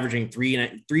 Louisville is averaging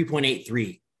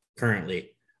 3.83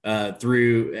 currently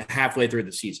through halfway through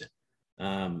the season.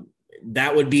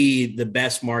 That would be the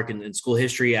best mark in school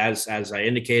history, as I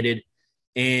indicated.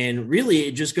 And really,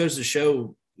 it just goes to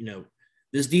show,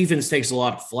 this defense takes a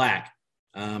lot of flack.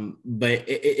 But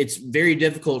it's very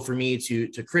difficult for me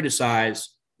to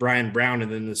criticize Brian Brown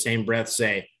and then in the same breath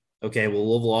say, okay, well,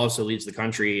 Louisville also leads the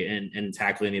country in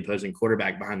tackling the opposing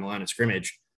quarterback behind the line of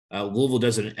scrimmage. Louisville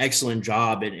does an excellent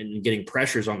job in getting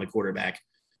pressures on the quarterback.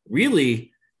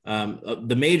 Really,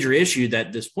 the major issue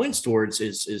that this points towards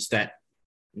is that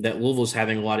Louisville's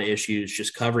having a lot of issues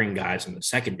just covering guys in the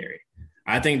secondary.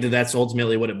 I think that's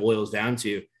ultimately what it boils down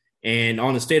to. And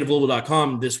on the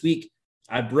stateoflouisville.com this week,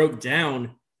 I broke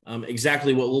down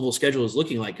exactly what Louisville's schedule is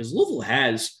looking like, because Louisville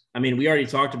has, we already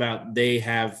talked about, they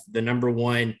have the number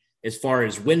one as far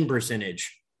as win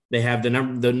percentage. They have the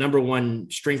number one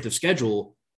strength of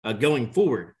schedule going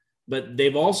forward, but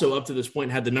they've also up to this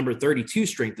point had the number 32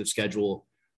 strength of schedule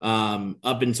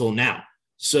up until now.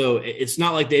 So it's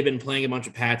not like they've been playing a bunch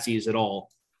of patsies at all.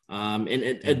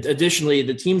 Additionally,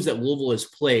 the teams that Louisville has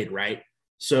played, right?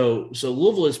 So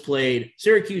Louisville has played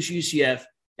Syracuse, UCF,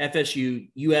 FSU,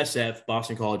 USF,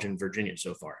 Boston College, and Virginia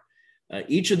so far.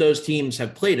 Each of those teams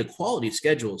have played a quality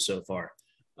schedule so far.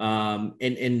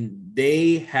 And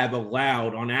they have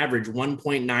allowed on average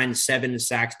 1.97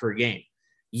 sacks per game.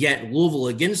 Yet Louisville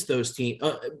against those teams,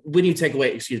 when you take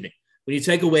away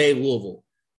Louisville,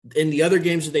 in the other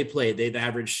games that they played, they've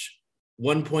averaged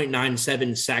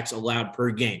 1.97 sacks allowed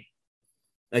per game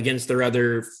against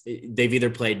they've either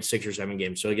played 6 or 7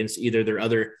 games. So against either their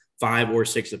other 5 or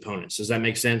 6 opponents. Does that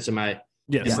make sense?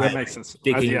 Yes, that makes sense.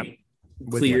 Speaking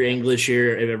clear English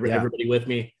here. Everybody with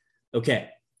me? Okay.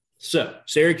 So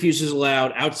Syracuse is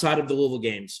allowed, outside of the Louisville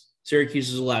games,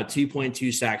 Syracuse is allowed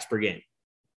 2.2 sacks per game.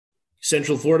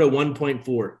 Central Florida, 1.4.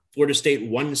 Florida State,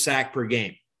 1 sack per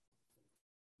game.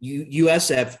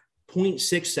 USF,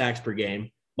 0.6 sacks per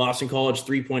game. Boston College,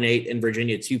 3.8, and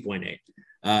Virginia,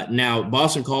 2.8. Now,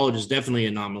 Boston College is definitely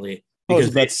an anomaly. I was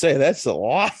about to say, that's a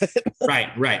lot.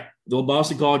 Right. Well,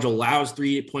 Boston College allows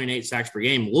 3.8 sacks per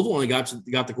game. Louisville only got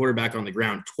the quarterback on the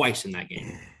ground twice in that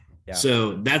game. Yeah.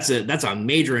 So that's a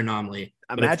major anomaly.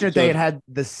 Imagine if they had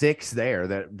the 6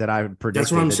 there that I would predict.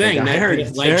 That's what I'm saying. I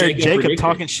heard Jacob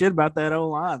talking shit about that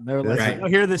O-line. They're like, right. I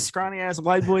hear this scrawny ass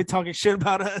white boy talking shit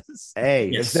about us. Hey,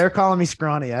 if they're calling me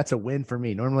scrawny, that's a win for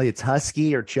me. Normally it's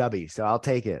husky or chubby, so I'll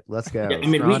take it. Let's go.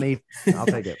 Scrawny, I'll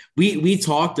take it. We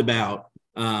talked about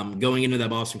going into that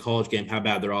Boston College game how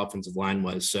bad their offensive line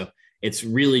was. So it's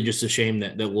really just a shame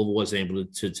that Louisville wasn't able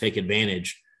to take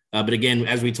advantage. But again,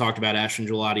 as we talked about, Ashton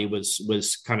Gelati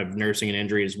was kind of nursing an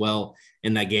injury as well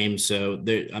in that game. So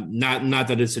not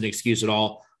that it's an excuse at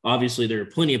all. Obviously, there are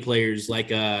plenty of players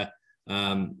like like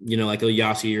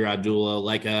Yasir Abdullah,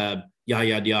 like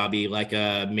Yaya Diaby, like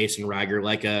a Mason Riger,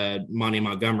 like a Monty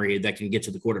Montgomery that can get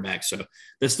to the quarterback. So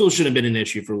that still shouldn't have been an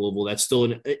issue for Louisville. That's still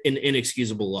an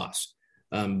inexcusable loss.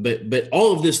 But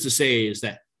all of this to say is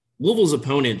that Louisville's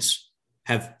opponents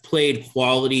have played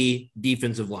quality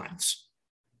defensive lines,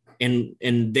 and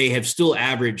they have still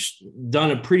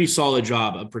done a pretty solid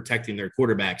job of protecting their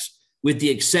quarterbacks, with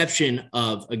the exception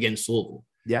of against Louisville.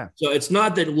 Yeah. So it's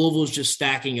not that Louisville's just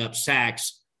stacking up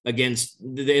sacks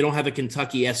they don't have a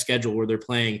Kentucky-esque schedule where they're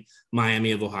playing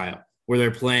Miami of Ohio, where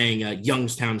they're playing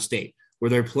Youngstown State,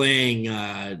 where they're playing,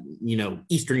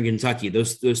 Eastern Kentucky,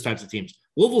 those types of teams.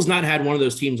 Louisville's not had one of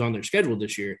those teams on their schedule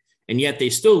this year, and yet they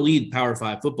still lead Power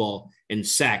 5 football in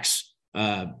sacks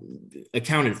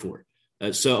accounted for.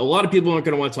 So a lot of people aren't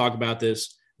going to want to talk about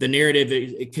this. The narrative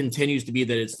it continues to be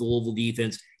that it's the Louisville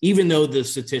defense, even though the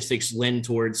statistics lend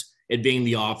towards it being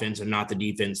the offense and not the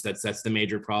defense. That's the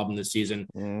major problem this season.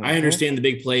 Mm-hmm. I understand the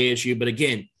big play issue, but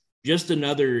again, just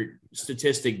another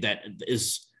statistic that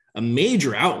is a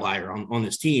major outlier on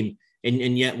this team,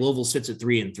 and yet Louisville sits at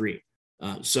 3-3.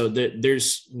 So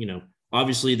there's,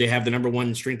 obviously they have the number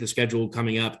one strength of schedule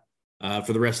coming up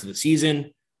for the rest of the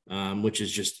season, which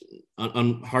is just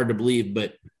hard to believe.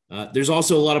 But there's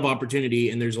also a lot of opportunity,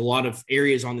 and there's a lot of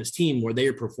areas on this team where they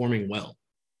are performing well.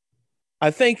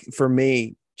 I think for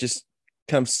me, just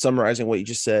kind of summarizing what you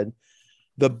just said,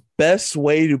 the best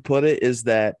way to put it is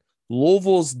that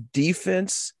Louisville's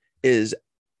defense is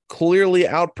clearly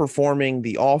outperforming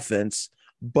the offense,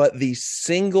 but the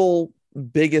single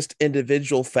biggest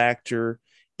individual factor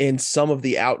in some of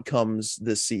the outcomes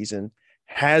this season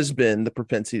has been the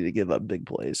propensity to give up big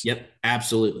plays. Yep,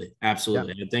 absolutely.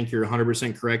 Absolutely. Yep. I think you're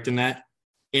 100% correct in that.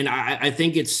 And I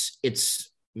think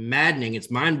it's maddening.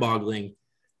 It's mind-boggling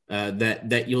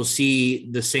that you'll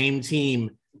see the same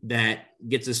team that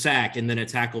gets a sack and then a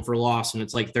tackle for loss, and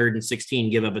it's like 3rd and 16,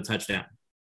 give up a touchdown,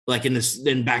 like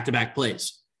in back-to-back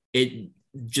plays. It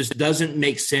just doesn't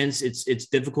make sense. It's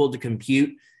difficult to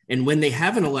compute. And when they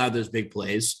haven't allowed those big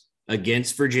plays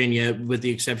against Virginia, with the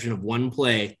exception of one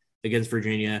play against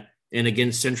Virginia, and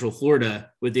against Central Florida,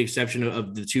 with the exception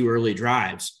of the 2 early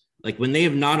drives, like when they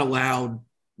have not allowed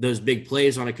those big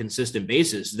plays on a consistent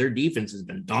basis, their defense has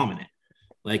been dominant.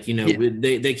 Like,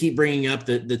 they keep bringing up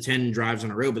the 10 drives in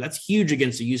a row, but that's huge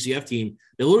against a UCF team.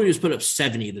 They literally just put up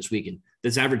 70 this weekend.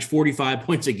 That's averaged 45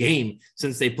 points a game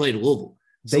since they played Louisville.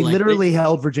 So they literally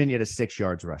held Virginia to 6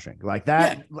 yards rushing like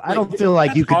that. Yeah, I don't feel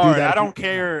like you could do that. I don't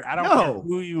care. I don't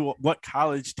care what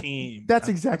college team. That's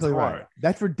exactly right.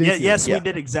 That's ridiculous. Yes, we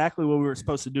did exactly what we were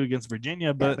supposed to do against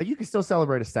Virginia, but you can still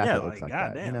celebrate a stat that looks like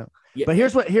that. Yeah. But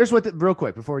here's what real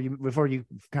quick before you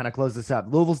kind of close this up.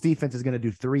 Louisville's defense is going to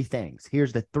do 3 things.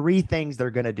 Here's the 3 things they're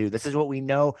going to do. This is what we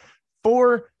know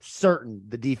for certain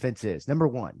the defense is. Number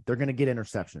 1, they're going to get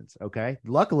interceptions. Okay.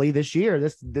 Luckily this year,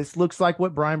 this looks like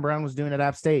what Brian Brown was doing at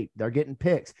App State. They're getting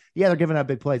picks. Yeah, they're giving up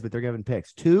big plays, but they're giving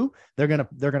picks. 2, they're going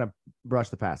to brush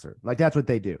the passer. Like that's what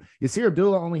they do. Yasir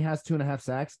Abdullah only has 2.5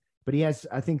 sacks, but he has,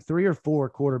 I think, 3 or 4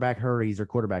 quarterback hurries or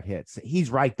quarterback hits.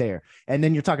 He's right there. And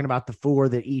then you're talking about the 4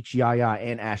 that each Yaya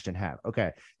and Ashton have.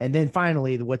 Okay. And then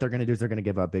finally, what they're going to do is they're going to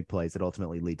give up big plays that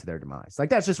ultimately lead to their demise.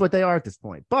 Like that's just what they are at this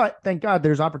point. But thank God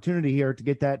there's opportunity here to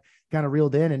get that kind of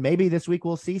reeled in. And maybe this week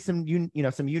we'll see some unique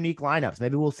lineups.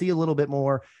 Maybe we'll see a little bit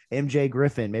more MJ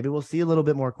Griffin. Maybe we'll see a little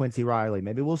bit more Quincy Riley.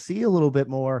 Maybe we'll see a little bit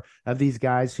more of these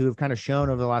guys who have kind of shown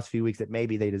over the last few weeks that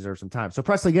maybe they deserve some time. So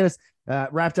Presley, get us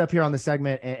wrapped up here on the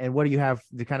segment. And what do you have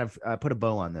to kind of put a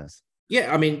bow on this?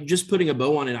 Yeah, I mean, just putting a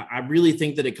bow on it. I really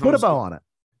think that it comes. Put a bow on it.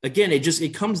 Again,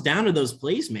 it comes down to those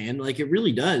plays, man. Like it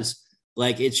really does.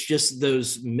 Like it's just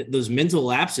those mental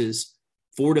lapses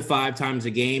 4 to 5 times a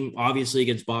game. Obviously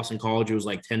against Boston College, it was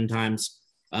like 10 times.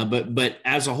 But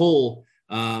as a whole,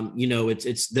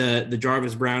 it's the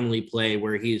Jarvis Brownlee play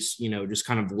where he's, just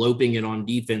kind of loping it on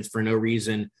defense for no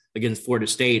reason against Florida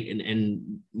State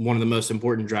and one of the most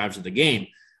important drives of the game.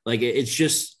 Like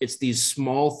it's these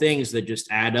small things that just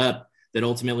add up that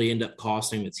ultimately end up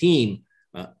costing the team.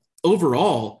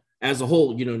 Overall, as a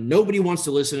whole, nobody wants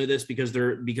to listen to this because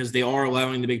they are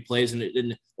allowing the big plays,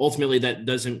 and ultimately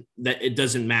it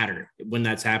doesn't matter when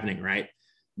that's happening, right?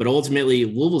 But ultimately,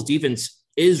 Louisville's defense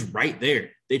is right there.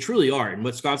 They truly are, and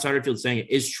what Scott Satterfield's saying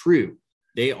is true.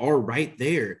 They are right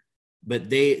there, but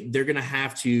they're going to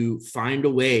have to find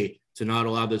a way to not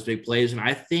allow those big plays. And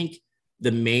I think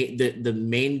the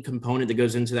main component that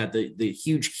goes into that, the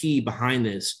huge key behind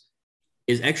this,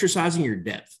 is exercising your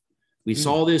depth. We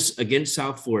saw this against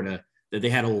South Florida, that they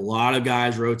had a lot of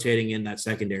guys rotating in that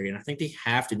secondary, and I think they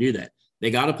have to do that.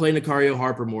 They got to play Nicario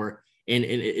Harper more, and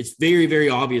it's very, very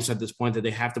obvious at this point that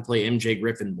they have to play MJ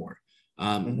Griffin more.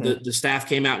 The staff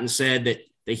came out and said that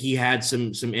that he had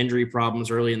some injury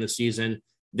problems early in the season.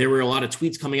 There were a lot of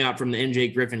tweets coming out from the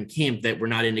MJ Griffin camp that were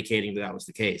not indicating that was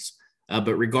the case.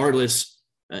 But regardless,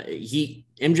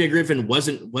 MJ Griffin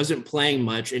wasn't playing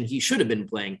much, and he should have been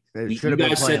playing. You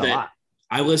guys said that.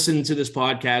 I listened to this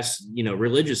podcast,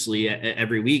 religiously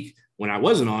every week when I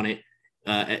wasn't on it,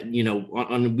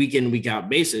 on a week in, week out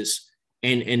basis.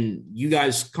 And you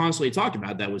guys constantly talked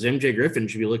about that was MJ Griffin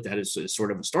should be looked at as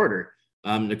sort of a starter.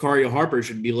 Nicario Harper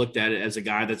should be looked at as a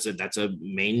guy that's a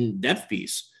main depth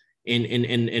piece. And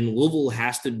Louisville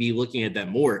has to be looking at that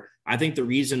more. I think the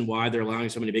reason why they're allowing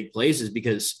so many big plays is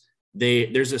because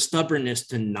there's a stubbornness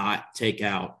to not take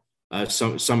out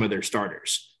some of their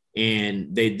starters.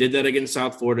 And they did that against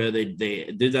South Florida. They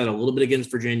did that a little bit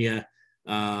against Virginia.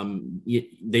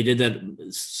 They did that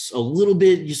a little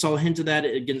bit. You saw a hint of that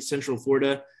against Central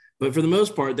Florida. But for the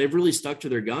most part, they've really stuck to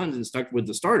their guns and stuck with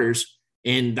the starters.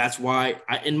 And that's why,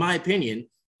 in my opinion,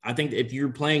 I think if you're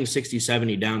playing 60,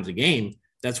 70 downs a game,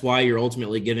 that's why you're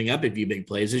ultimately giving up a few big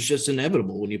plays. It's just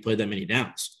inevitable when you play that many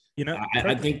downs.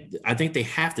 I think they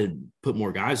have to put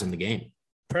more guys in the game.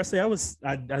 Presley,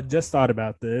 I just thought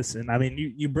about this, and I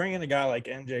mean, you bring in a guy like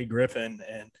MJ Griffin,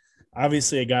 and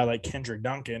obviously a guy like Kendrick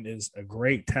Duncan is a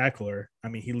great tackler. I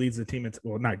mean, he leads the team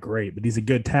not great, but he's a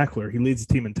good tackler. He leads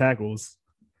the team in tackles.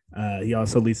 He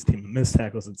also leads the team in missed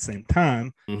tackles at the same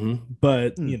time. Mm-hmm.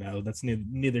 But that's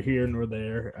neither here nor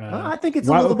there. I think it's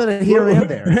a little bit of here and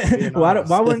there.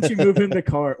 Why wouldn't you move him to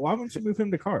card? Why wouldn't you move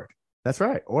him to card? That's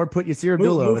right. Or put Yasir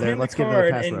Abdullah over there. Let's get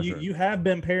another pass rusher. You have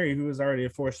Ben Perry, who is already a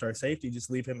 4-star safety. Just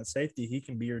leave him at safety. He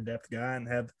can be your depth guy and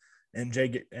have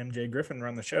MJ Griffin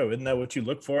run the show. Isn't that what you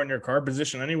look for in your card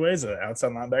position anyways? An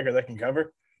outside linebacker that can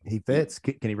cover? He fits.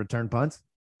 Can he return punts?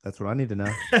 That's what I need to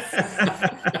know.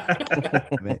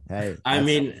 I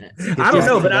don't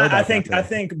know, but I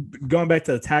think going back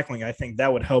to the tackling, I think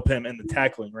that would help him in the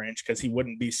tackling range because he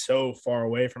wouldn't be so far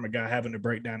away from a guy having to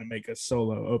break down and make a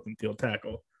solo open field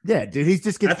tackle. Yeah, dude, he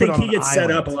just gets. I think he gets set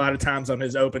up a lot of times on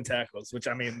his open tackles, which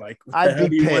I mean, like, what the hell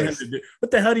do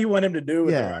you want him to do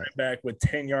with a running back with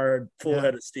 10-yard full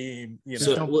head of steam?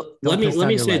 So let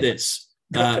me say this.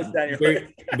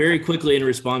 Very quickly in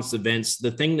response to Vince,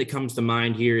 the thing that comes to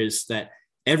mind here is that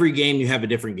every game you have a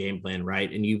different game plan,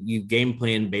 right? And you game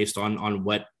plan based on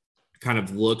what kind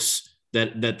of looks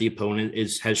that the opponent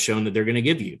has shown that they're going to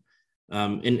give you.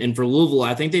 And for Louisville,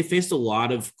 I think they faced a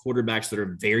lot of quarterbacks that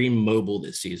are very mobile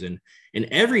this season, and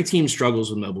every team struggles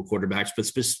with mobile quarterbacks, but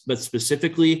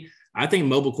specifically, I think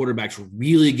mobile quarterbacks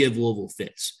really give Louisville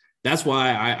fits. That's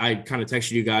why I kind of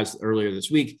texted you guys earlier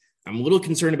this week. I'm a little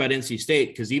concerned about NC State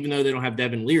because even though they don't have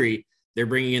Devin Leary, they're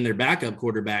bringing in their backup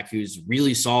quarterback who's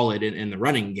really solid in the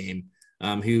running game,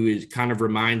 who kind of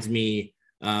reminds me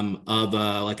of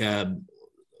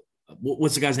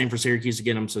what's the guy's name for Syracuse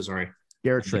again? I'm so sorry.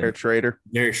 Garrett Schrader.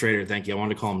 Garrett Schrader. Thank you. I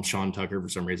wanted to call him Sean Tucker for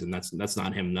some reason. That's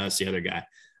not him. That's the other guy.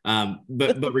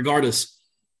 But regardless,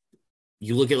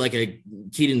 you look at like a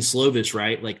Keaton Slovis,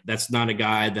 right? Like that's not a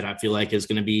guy that I feel like is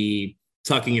going to be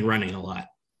tucking and running a lot.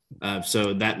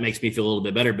 So that makes me feel a little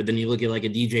bit better. But then you look at like a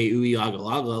DJ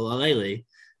Uiagalelei.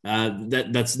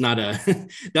 That's not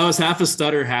that was half a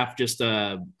stutter, half just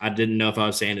I didn't know if I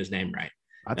was saying his name right.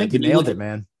 I think you nailed it,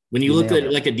 man. When you look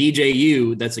at like a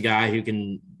DJU, that's a guy who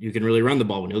can really run the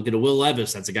ball. When you look at a Will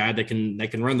Levis, that's a guy that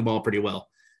can run the ball pretty well.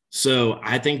 So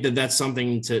I think that's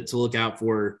something to look out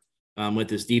for with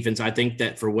this defense. I think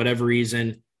that for whatever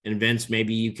reason, and Vince,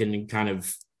 maybe you can kind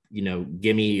of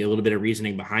give me a little bit of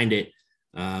reasoning behind it.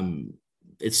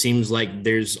 It seems like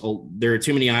there are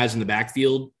too many eyes in the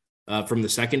backfield from the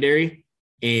secondary,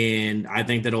 and I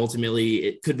think that ultimately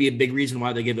it could be a big reason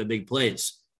why they give it big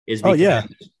plays.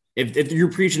 If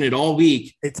you're preaching it all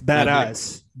week, it's bad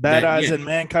eyes and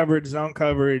man coverage, zone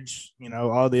coverage,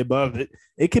 all the above.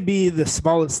 It could be the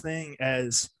smallest thing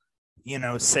as,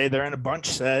 say they're in a bunch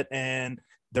set and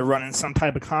they're running some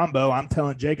type of combo. I'm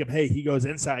telling Jacob, hey, he goes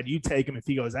inside, you take him. If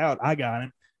he goes out, I got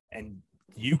him. And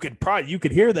you could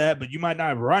hear that, but you might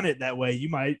not run it that way.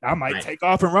 I might take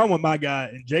off and run with my guy,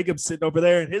 and Jacob's sitting over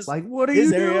there in his what are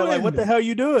you area, doing? like, what the hell are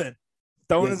you doing?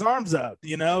 Throwing his arms up,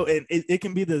 and it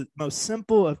can be the most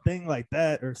simple of thing like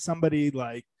that, or somebody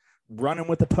like running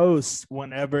with the post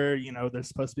whenever they're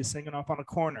supposed to be singing off on a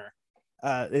corner.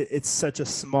 It's such a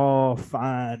small,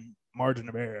 fine margin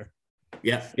of error.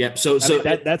 Yep. So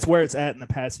that's where it's at in the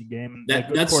passing game, and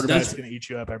that's quarterback's going to eat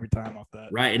you up every time off that.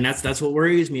 Right, and that's what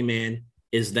worries me, man,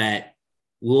 is that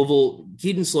Louisville,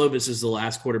 Keaton Slovis is the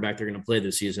last quarterback they're going to play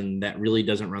this season that really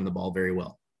doesn't run the ball very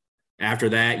well. After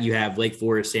that, you have Lake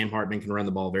Forest. Sam Hartman can run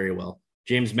the ball very well.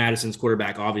 James Madison's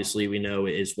quarterback, obviously, we know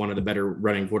is one of the better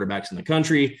running quarterbacks in the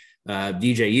country.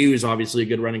 DJU is obviously a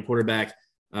good running quarterback.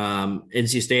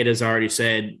 NC State has already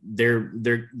said they're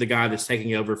the guy that's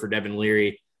taking over for Devin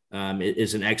Leary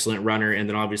is an excellent runner. And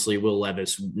then obviously Will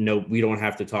Levis. No, we don't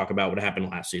have to talk about what happened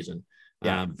last season.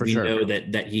 Yeah, for we sure. know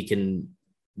that he can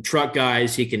truck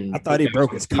guys. He can. I thought he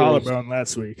broke his collarbone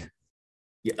last week.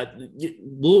 Yeah,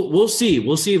 we'll see.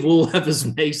 We'll see if Will Levis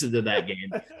makes it to that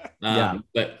game.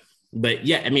 But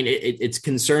yeah, I mean, it's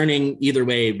concerning either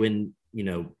way when,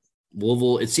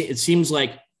 Louisville, it seems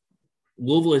like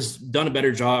Louisville has done a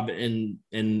better job in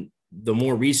the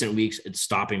more recent weeks at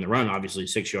stopping the run. Obviously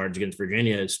 6 yards against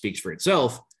Virginia speaks for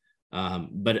itself.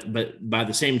 But by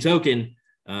the same token,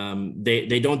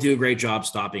 they don't do a great job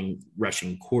stopping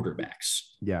rushing quarterbacks.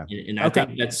 Yeah. And I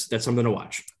think that's something to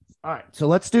watch. All right, so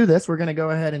let's do this. We're going to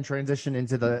go ahead and transition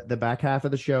into the back half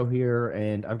of the show here,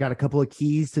 and I've got a couple of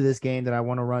keys to this game that I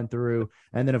want to run through,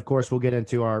 and then, of course, we'll get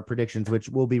into our predictions, which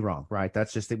will be wrong, right?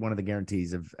 That's just one of the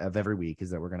guarantees of every week is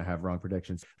that we're going to have wrong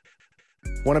predictions.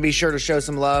 Want to be sure to show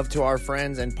some love to our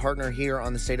friends and partner here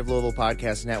on the State of Louisville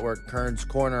Podcast Network, Kern's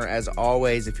Corner. As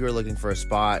always, if you're looking for a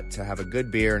spot to have a good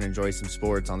beer and enjoy some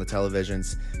sports on the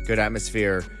televisions, good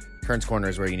atmosphere, Kern's Corner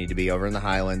is where you need to be, over in the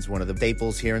Highlands, one of the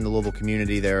staples here in the Louisville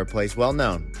community. They're a place well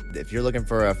known. If you're looking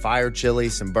for a fire chili,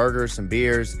 some burgers, some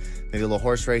beers, maybe a little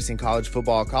horse racing, college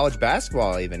football, college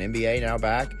basketball even, NBA now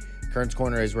back, Kern's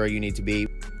Corner is where you need to be.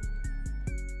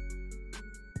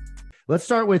 Let's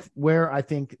start with where I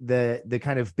think the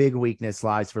kind of big weakness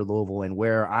lies for Louisville and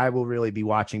where I will really be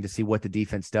watching to see what the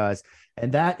defense does.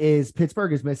 And that is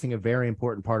Pittsburgh is missing a very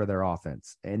important part of their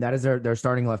offense. And that is their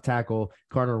starting left tackle,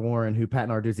 Carter Warren, who Pat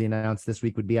Narduzzi announced this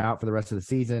week would be out for the rest of the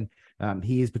season.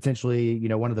 He is potentially,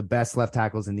 one of the best left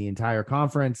tackles in the entire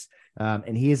conference.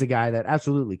 And he is a guy that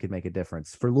absolutely could make a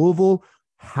difference. For Louisville,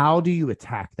 how do you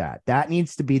attack that? That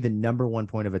needs to be the number one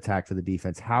point of attack for the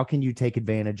defense. How can you take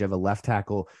advantage of a left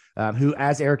tackle who,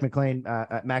 as Eric McLean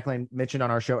mentioned on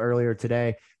our show earlier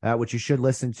today, which you should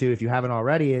listen to if you haven't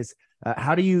already, is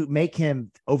how do you make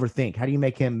him overthink? How do you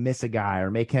make him miss a guy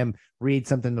or make him read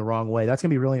something the wrong way? That's going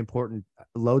to be really important.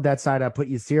 Load that side up, put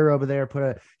Yasir over there,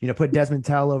 put Desmond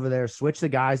Tell over there, switch the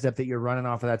guys up that you're running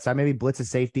off of that side, maybe blitz a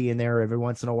safety in there every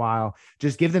once in a while.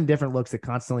 Just give them different looks that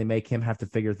constantly make him have to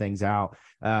figure things out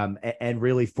and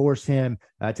really force him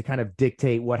to kind of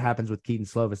dictate what happens with Keaton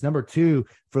Slovis. Number two,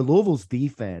 for Louisville's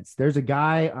defense, there's a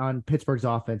guy on Pittsburgh's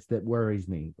offense that worries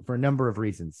me for a number of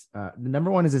reasons. The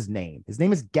number one is his name. His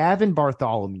name is Gavin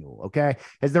Bartholomew, okay?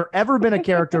 Has there ever been a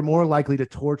character more likely to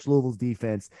torch Louisville's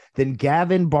defense than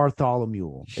Gavin Bartholomew?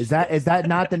 Is that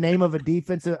not the name of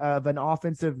an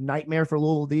offensive nightmare for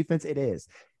Louisville defense? It is.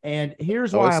 And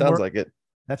here's why. It sounds like it.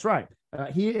 That's right.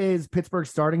 He is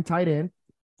Pittsburgh's starting tight end.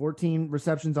 14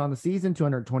 receptions on the season,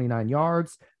 229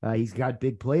 yards. He's got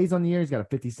big plays on the year. He's got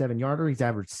a 57-yarder. He's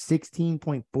averaged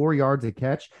 16.4 yards a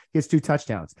catch. He has 2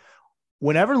 touchdowns.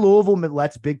 Whenever Louisville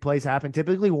lets big plays happen,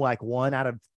 typically like one out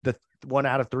of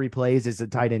 3 plays is a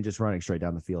tight end just running straight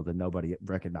down the field and nobody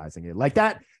recognizing it. Like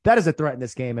that is a threat in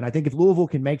this game. And I think if Louisville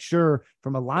can make sure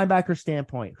from a linebacker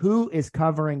standpoint, who is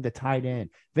covering the tight end?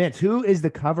 Vince, who is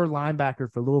the cover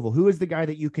linebacker for Louisville? Who is the guy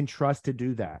that you can trust to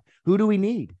do that? Who do we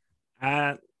need?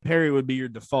 Perry would be your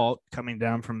default coming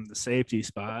down from the safety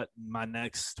spot. My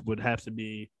next would have to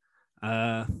be,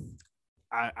 I'd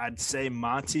say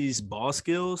Monty's ball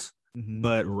skills,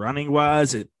 but running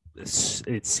wise, it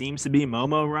seems to be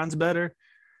Momo runs better.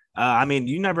 I mean,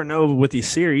 you never know with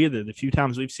Yasir either. The few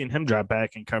times we've seen him drop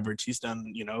back in coverage, he's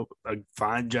done, a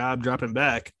fine job dropping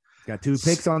back. Got 2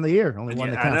 picks on the year, only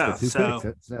one that counts, but 2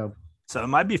 picks. So it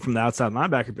might be from the outside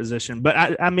linebacker position,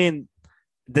 but I mean,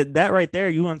 that right there,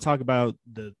 you want to talk about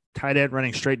the tight end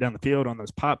running straight down the field on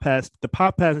those pop passes. The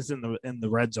pop passes in the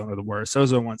red zone are the worst.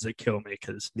 Those are the ones that kill me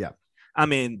because, I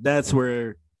mean, that's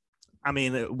where, I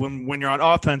mean, when you're on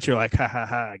offense, you're like, ha, ha,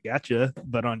 ha, I gotcha.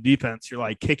 But on defense, you're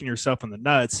like kicking yourself in the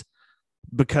nuts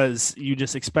because you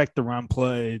just expect the run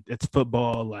play. It's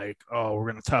football, like, oh,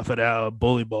 we're going to tough it out,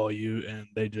 bully ball you, and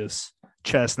they just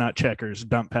chestnut checkers,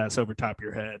 dump pass over top of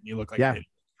your head, and you look like an idiot.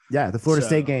 Yeah, the Florida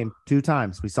State game 2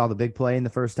 times. We saw the big play in the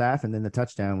first half and then the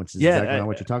touchdown, which is exactly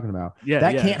what you're talking about.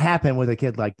 That can't happen with a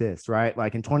kid like this, right?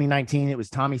 Like in 2019, it was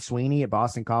Tommy Sweeney at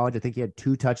Boston College. I think he had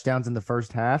 2 touchdowns in the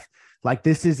first half. Like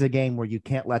this is a game where you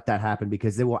can't let that happen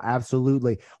because it will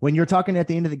absolutely, when you're talking at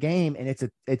the end of the game and it's a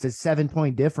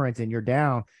 7-point difference and you're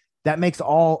down, that makes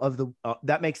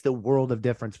that makes the world of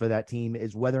difference for that team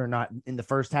is whether or not in the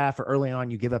first half or early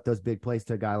on you give up those big plays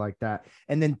to a guy like that.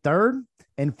 And then third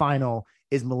and final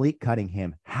is Malik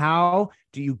Cunningham. How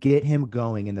do you get him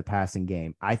going in the passing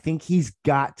game? I think he's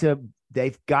got to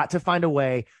They've got to find a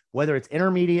way, whether it's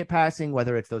intermediate passing,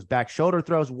 whether it's those back shoulder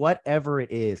throws, whatever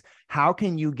it is. How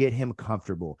can you get him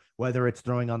comfortable, whether it's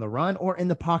throwing on the run or in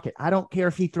the pocket? I don't care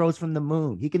if he throws from the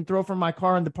moon. He can throw from my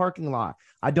car in the parking lot.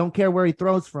 I don't care where he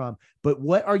throws from, but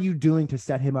what are you doing to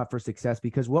set him up for success?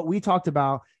 Because what we talked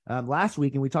about last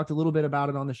week, and we talked a little bit about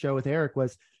it on the show with Eric,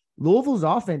 was Louisville's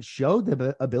offense showed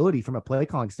the ability from a play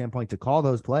calling standpoint to call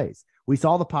those plays. We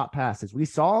saw the pop passes. We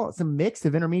saw some mix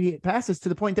of intermediate passes to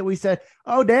the point that we said,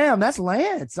 oh, damn, that's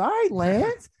Lance. All right,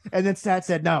 Lance. And then Sat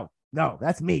said, no,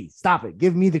 that's me. Stop it.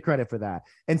 Give me the credit for that.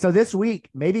 And so this week,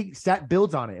 maybe Sat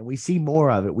builds on it and we see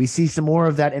more of it. We see some more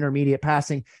of that intermediate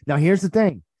passing. Now, here's the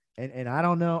thing. And I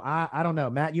don't know. I don't know.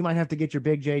 Matt, you might have to get your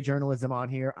Big J journalism on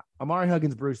here. Amari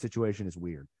Huggins-Bruce situation is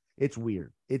weird. It's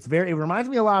weird. It reminds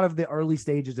me a lot of the early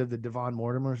stages of the Devon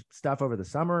Mortimer stuff over the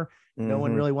summer. No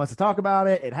one really wants to talk about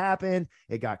it. It happened.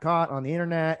 It got caught on the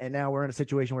internet. And now we're in a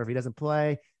situation where if he doesn't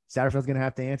play, Satterfield's going to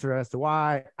have to answer as to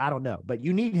why. I don't know, but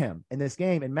you need him in this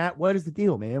game. And Matt, what is the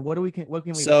deal, man? What can we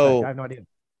expect? I have no idea.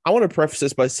 I want to preface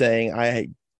this by saying I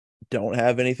don't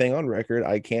have anything on record.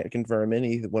 I can't confirm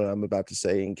what I'm about to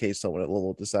say in case someone at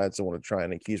Louisville decides to want to try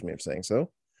and accuse me of saying so.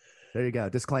 There you go.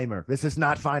 Disclaimer. This is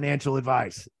not financial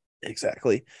advice.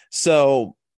 Exactly.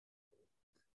 So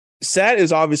Sat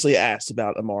is obviously asked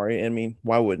about Amari. I mean,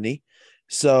 why wouldn't he?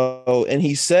 So, and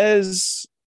he says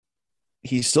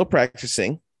he's still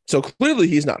practicing. So clearly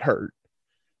he's not hurt,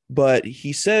 but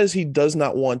he says he does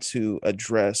not want to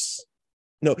address.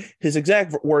 No, his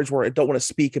exact words were, I don't want to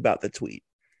speak about the tweet.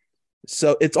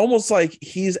 So it's almost like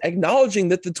he's acknowledging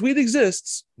that the tweet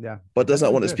exists, but does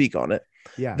not want to speak on it.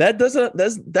 Yeah. That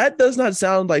does not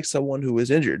sound like someone who is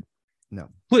injured. No,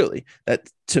 clearly that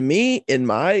to me, in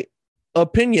my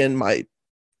opinion, my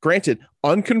granted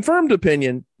unconfirmed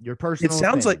opinion, your personal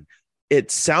it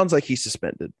sounds like he's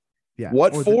suspended. Yeah.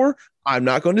 What for? I'm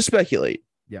not going to speculate.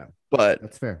 Yeah, but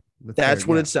that's fair. That's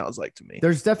what it sounds like to me.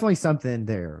 There's definitely something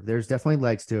there. There's definitely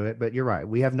legs to it, but you're right.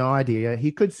 We have no idea.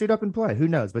 He could suit up and play. Who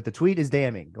knows? But the tweet is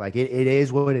damning. Like it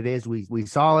is what it is. We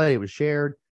saw it. It was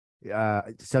shared.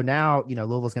 So now,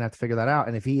 Louisville's gonna have to figure that out.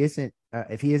 And if he isn't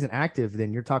active,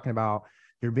 then you're talking about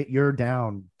you're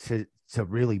down to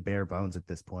really bare bones at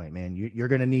this point, man. You're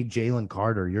gonna need Jalen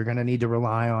Carter. You're gonna need to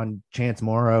rely on Chance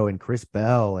Morrow and Chris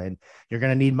Bell, and you're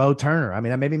gonna need Mo Turner. I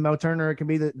mean, maybe Mo Turner can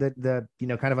be the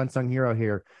kind of unsung hero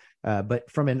here.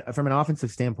 But from an offensive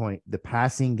standpoint, the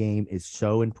passing game is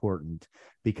so important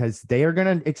because they are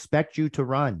going to expect you to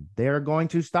run. They are going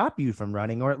to stop you from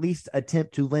running, or at least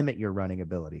attempt to limit your running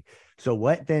ability. So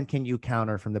what then can you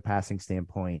counter from the passing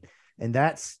standpoint? And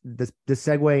that's the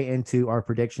segue into our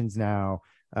predictions now.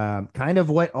 Kind of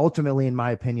what ultimately, in my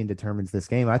opinion, determines this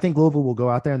game. I think Louisville will go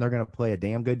out there and they're going to play a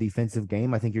damn good defensive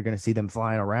game. I think you're going to see them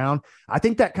flying around. I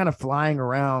think that kind of flying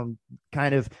around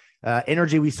kind of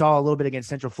energy we saw a little bit against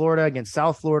Central Florida, against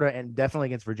South Florida, and definitely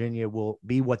against Virginia will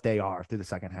be what they are through the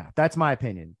second half. That's my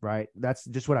opinion, right? That's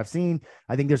just what I've seen.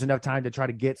 I think there's enough time to try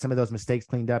to get some of those mistakes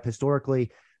cleaned up.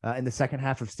 Historically, in the second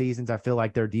half of seasons, I feel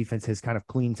like their defense has kind of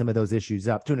cleaned some of those issues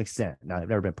up to an extent. Now, they've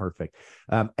never been perfect.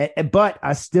 But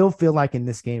I still feel like in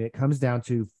this game, it comes down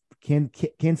to can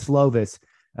Slovis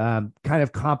kind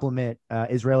of compliment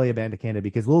Israeli Abanikanda,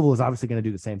 because Louisville is obviously going to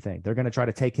do the same thing. They're going to try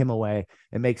to take him away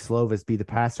and make Slovis be the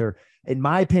passer. In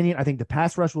my opinion, I think the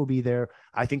pass rush will be there.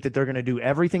 I think that they're going to do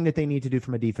everything that they need to do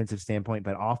from a defensive standpoint,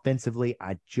 but offensively,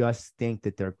 I just think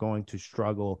that they're going to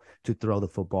struggle to throw the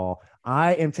football.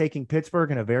 I am taking Pittsburgh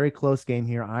in a very close game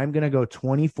here. I'm going to go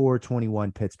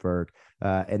 24-21 Pittsburgh,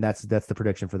 and that's the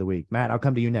prediction for the week. Matt, I'll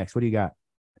come to you next. What do you got?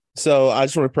 So I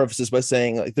just want to preface this by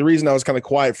saying, like, the reason I was kind of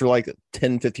quiet for like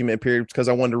 10, 15-minute period because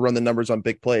I wanted to run the numbers on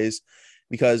big plays,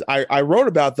 because I wrote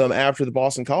about them after the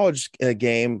Boston College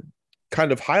game,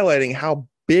 kind of highlighting how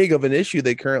big of an issue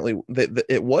they currently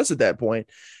it was at that point.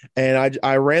 And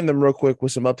I ran them real quick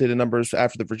with some updated numbers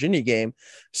after the Virginia game.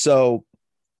 So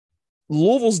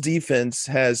Louisville's defense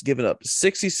has given up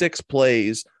 66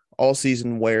 plays all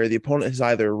season where the opponent has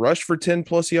either rushed for 10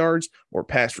 plus yards or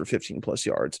passed for 15 plus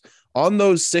yards. On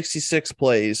those 66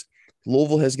 plays,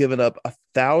 Louisville has given up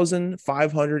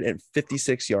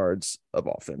 1,556 yards of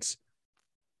offense.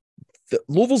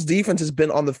 Louisville's defense has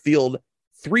been on the field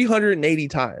 380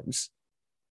 times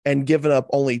and given up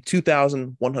only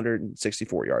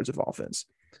 2,164 yards of offense.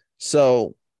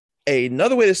 So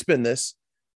another way to spin this,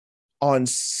 on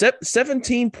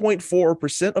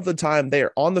 17.4% of the time they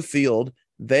are on the field,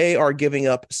 they are giving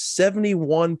up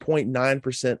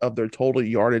 71.9% of their total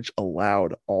yardage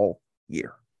allowed all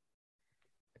year.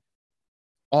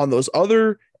 On those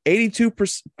other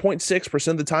 82.6%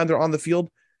 of the time they're on the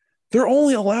field, they're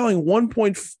only allowing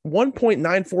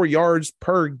 1.94 yards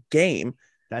per game.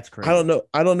 That's crazy.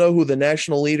 I don't know who the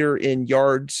national leader in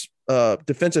yards,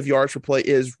 defensive yards per play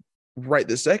is right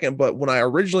this second. But when I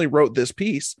originally wrote this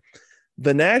piece,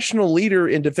 the national leader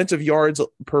in defensive yards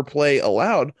per play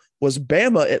allowed was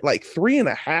Bama at like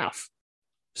 3.5.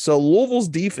 So Louisville's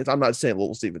defense, I'm not saying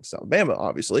Louisville's defense is Alabama,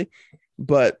 obviously,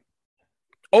 but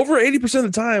over 80% of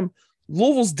the time,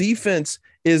 Louisville's defense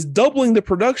is doubling the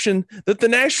production that the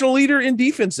national leader in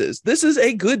defense is. This is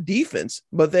a good defense,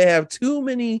 but they have too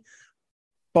many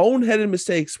boneheaded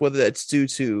mistakes, whether that's due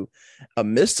to a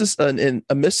missed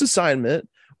assignment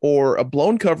or a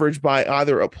blown coverage by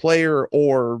either a player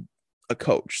or a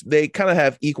coach. They kind of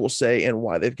have equal say in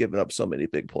why they've given up so many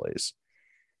big plays.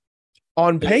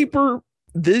 On paper,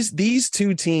 these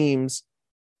two teams,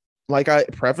 like I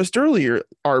prefaced earlier,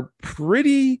 are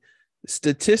pretty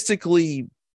statistically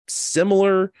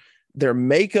similar. Their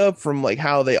makeup from like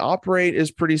how they operate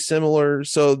is pretty similar.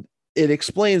 So it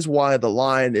explains why the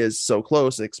line is so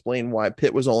close. It explains why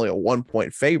Pitt was only a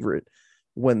 1-point favorite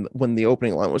when the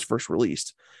opening line was first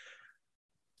released.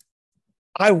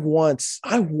 I want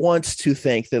to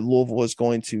think that Louisville is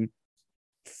going to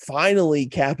finally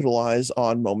capitalize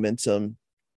on momentum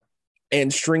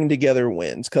and string together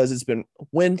wins, because it's been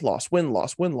win, loss, win,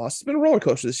 loss, win, loss. It's been a roller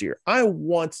coaster this year. I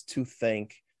want to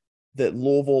think that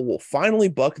Louisville will finally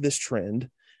buck this trend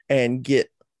and get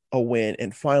a win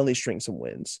and finally string some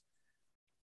wins.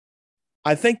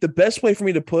 I think the best way for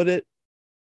me to put it,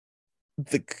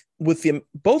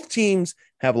 both teams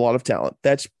have a lot of talent.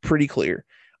 That's pretty clear.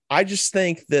 I just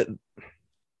think that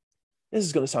this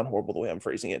is going to sound horrible the way I'm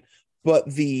phrasing it, but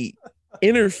the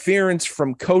interference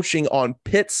from coaching on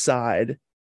Pitt's side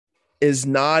is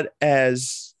not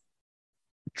as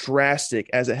drastic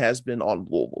as it has been on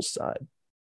Louisville's side.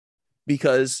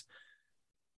 Because,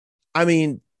 I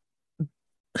mean,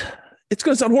 it's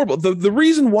going to sound horrible. The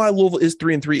reason why Louisville is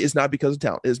 3-3 is not because of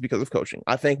talent, it is because of coaching.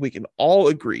 I think we can all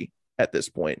agree at this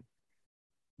point.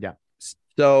 Yeah.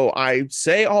 So I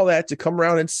say all that to come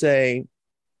around and say,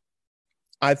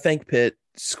 I think Pitt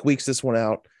squeaks this one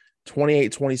out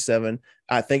 28-27.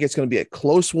 I think it's going to be a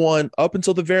close one up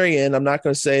until the very end. I'm not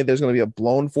going to say there's going to be a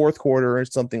blown fourth quarter or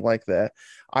something like that.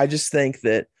 I just think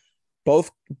that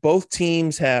both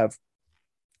teams have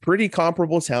pretty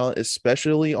comparable talent,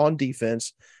 especially on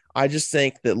defense. I just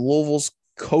think that Louisville's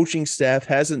coaching staff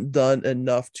hasn't done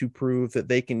enough to prove that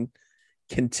they can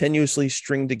continuously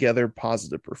string together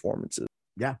positive performances.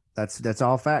 Yeah, that's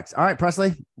all facts. All right, Presley,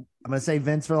 I'm going to say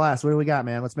Vince for last. What do we got,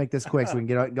 man? Let's make this quick so we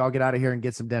can all get out of here and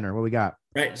get some dinner. What we got?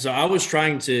 Right. So I was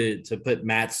trying to put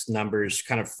Matt's numbers,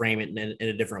 kind of frame it in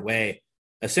a different way.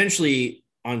 Essentially,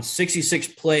 on 66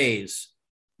 plays,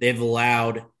 they've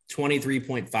allowed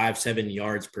 23.57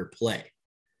 yards per play.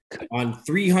 On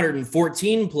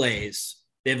 314 plays,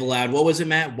 they've allowed, what was it,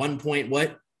 Matt? 1 point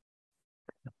what?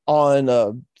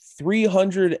 On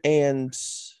 309,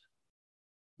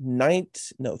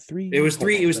 no, 3. It was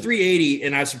 380,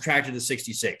 and I subtracted the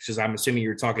 66 because I'm assuming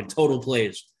you're talking total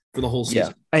plays for the whole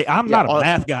season. Yeah. Hey, I'm not a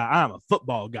math guy. I'm a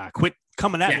football guy. Quit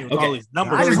coming at me with all these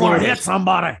numbers. I just want to hit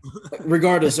somebody.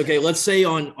 Regardless, okay, let's say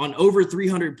on over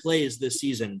 300 plays this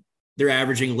season, they're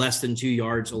averaging less than 2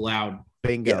 yards allowed.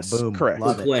 Bingo, yes, boom, correct.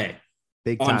 Per play.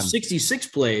 Big time. On 66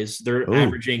 plays, they're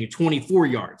averaging 24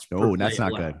 yards. Oh, that's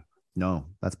not good. No,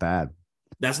 that's bad.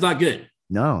 That's not good.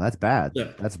 No, that's bad.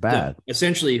 That's bad. So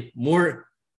essentially, more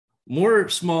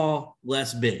small,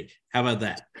 less big. How about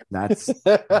that? That's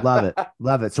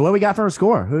love it. So what we got for a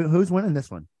score? Who's winning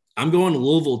this one? I'm going to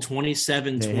Louisville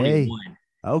 27-21. Hey.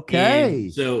 Okay.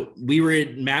 And so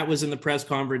Matt was in the press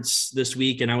conference this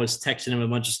week, and I was texting him a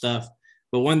bunch of stuff.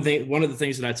 But one of the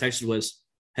things that I texted was,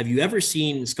 have you ever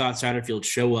seen Scott Satterfield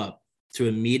show up to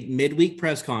a midweek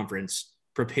press conference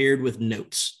prepared with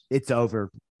notes? It's over.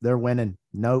 They're winning.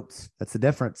 Notes. That's the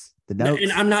difference. The notes.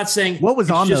 And I'm not saying what was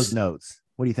on those notes.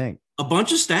 What do you think? A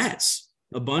bunch of stats.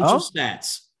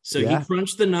 So he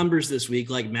crunched the numbers this week,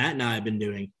 like Matt and I have been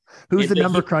doing. Who's the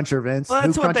number cruncher, Vince? Well,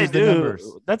 that's Who what they crunches the do. numbers?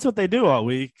 That's what they do all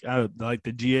week. Like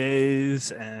the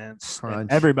GAs and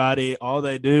everybody, all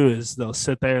they do is they'll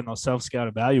sit there and they'll self-scout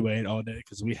evaluate all day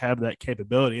because we have that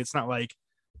capability. It's not like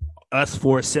us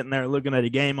four sitting there looking at a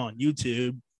game on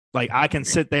YouTube. Like I can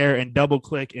sit there and double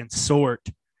click and sort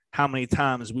how many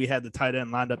times we had the tight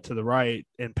end lined up to the right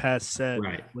and pass set,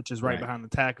 which is right behind the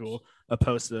tackle,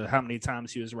 opposed to how many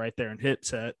times he was right there and hit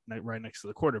set right next to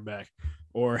the quarterback,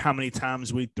 or how many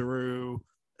times we threw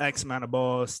X amount of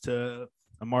balls to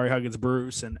Amari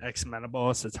Huggins-Bruce and X amount of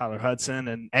balls to Tyler Hudson,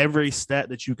 and every stat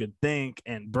that you could think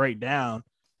and break down,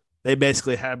 they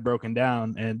basically have broken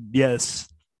down. And yes,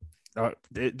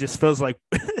 it just feels like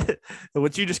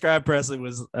what you described, Presley,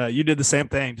 was you did the same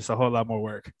thing, just a whole lot more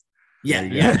work.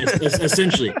 Yeah,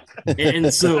 essentially.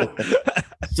 And so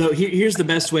here's the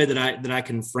best way that I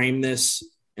can frame this,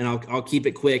 and I'll keep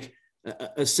it quick.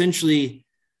 Essentially,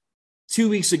 2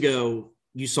 weeks ago,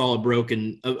 you saw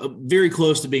a very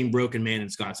close to being broken man in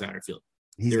Scott Satterfield.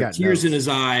 There were tears in his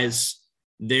eyes.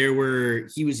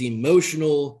 He was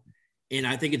emotional, and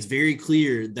I think it's very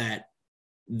clear that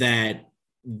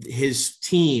his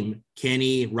team,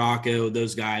 Kenny, Rocco,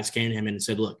 those guys came to him and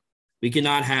said, look, they're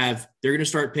going to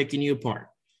start picking you apart.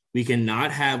 We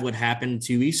cannot have what happened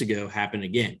 2 weeks ago happen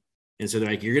again. And so they're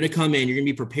like, you're going to come in, you're going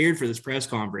to be prepared for this press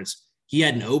conference. He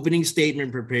had an opening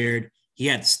statement prepared. He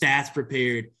had stats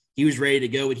prepared. He was ready to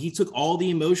go, and he took all the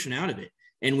emotion out of it.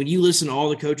 And when you listen to all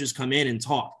the coaches come in and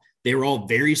talk, they were all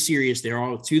very serious. They were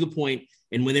all to the point.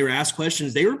 And when they were asked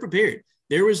questions, they were prepared.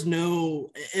 There was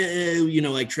no,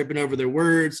 like tripping over their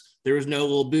words. There was no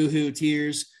little boohoo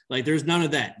tears. Like there's none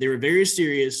of that. They were very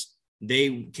serious.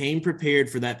 They came prepared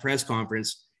for that press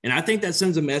conference. And I think that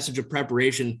sends a message of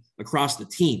preparation across the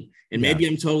team. And maybe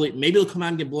they'll come out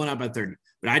and get blown out by 30,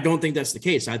 but I don't think that's the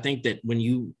case. I think that when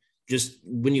you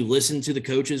listen to the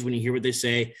coaches, when you hear what they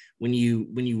say, when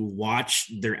you watch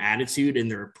their attitude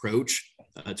and their approach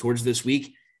towards this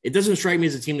week, it doesn't strike me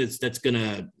as a team that's going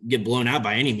to get blown out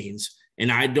by any means.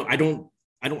 And I don't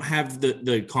have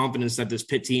the confidence that this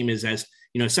Pitt team is, as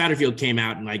Satterfield came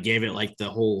out and like gave it like the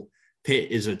whole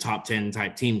Pitt is a top 10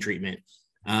 type team treatment.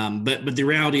 But the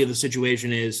reality of the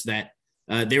situation is that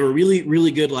they were really,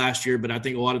 really good last year, but I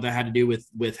think a lot of that had to do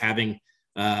with having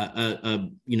a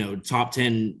top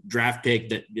 10 draft pick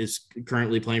that is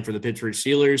currently playing for the Pittsburgh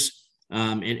Steelers,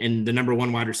 and the number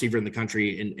one wide receiver in the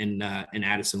country in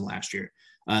Addison last year.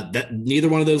 That neither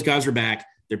one of those guys are back.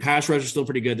 Their pass rush is still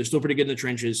pretty good. They're still pretty good in the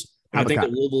trenches. I think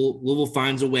that Louisville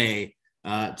finds a way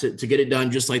to get it done,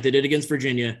 just like they did against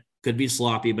Virginia. Could be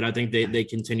sloppy, but I think they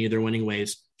continue their winning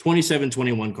ways.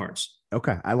 27-21 Cards.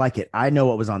 Okay, I like it. I know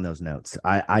what was on those notes.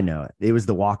 I know it. It was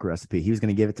the walk recipe. He was going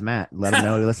to give it to Matt. Let him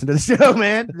know he listened to the show,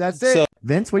 man. That's it. So,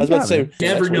 Vince, what you got?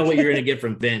 Never know what you're going to get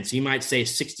from Vince. He might say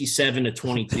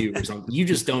 67-22 or something. You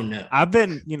just don't know. I've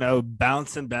been,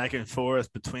 bouncing back and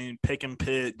forth between pick and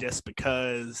Pitt just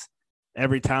because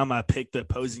every time I pick the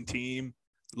opposing team,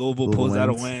 Louisville pulls out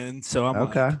a win. So I'm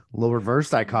okay. A little reverse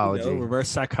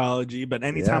psychology. But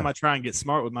anytime I try and get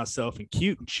smart with myself and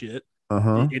cute and shit,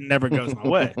 it never goes my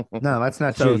way. No, that's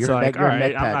not true. You're like, all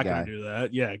right, I'm not going to do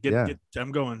that. Yeah,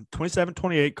 I'm going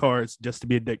 27-28 Cards just to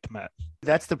be a dick to Matt.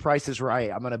 That's the Price is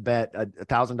Right. I'm going to bet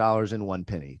 $1,000 in one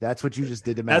penny. That's what you just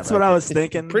did to Matt. That's what I was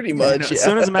thinking. Pretty much. As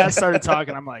soon as Matt started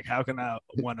talking, I'm like, how can I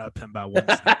one up him by 1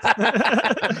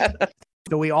 cent?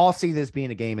 So we all see this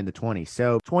being a game in the 20s.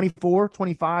 So 24,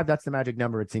 25, that's the magic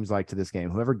number, it seems like, to this game.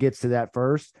 Whoever gets to that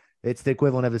first, it's the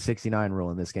equivalent of the 69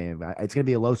 rule in this game. It's going to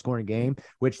be a low-scoring game,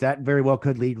 which that very well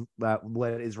could lead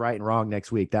what is right and wrong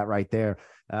next week, that right there.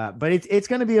 But it's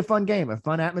going to be a fun game, a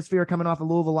fun atmosphere coming off of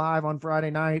Louisville Live on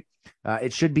Friday night.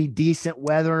 It should be decent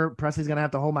weather. Presley's going to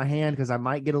have to hold my hand because I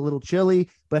might get a little chilly.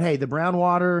 But, hey, the brown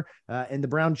water and the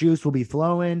brown juice will be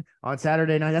flowing on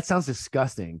Saturday night. That sounds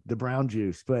disgusting, the brown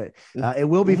juice. But it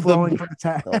will be flowing from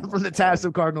the taps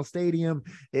of Cardinal Stadium.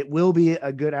 It will be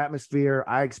a good atmosphere.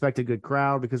 I expect a good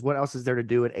crowd because what else is there to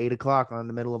do at 8 o'clock on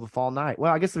the middle of a fall night?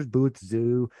 Well, I guess there's Booth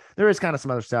Zoo. There is kind of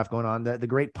some other stuff going on. The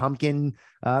Great Pumpkin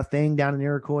thing down in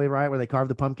Iroquois, right, where they carve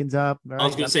the pumpkins up. Right? I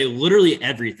was going to say literally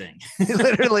everything.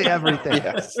 Literally everything.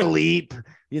 Sleep.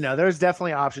 There's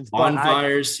definitely options.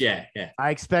 Bonfires. Yeah. I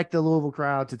expect the Louisville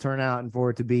crowd to turn out and for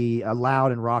it to be a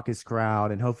loud and raucous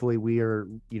crowd, and hopefully we are,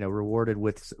 rewarded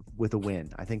with a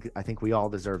win. I think we all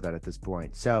deserve that at this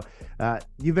point. So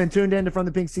you've been tuned in to From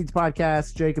the Pink Seats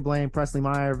podcast. Jacob Lane, Presley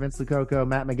Meyer, Vince Lucoco,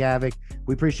 Matt McGavick.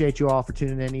 We appreciate you all for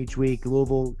tuning in each week.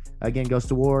 Louisville again goes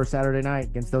to war Saturday night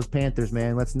against those Panthers,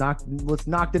 man. Let's knock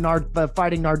the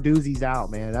fighting Narduzzi's out,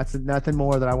 man. That's nothing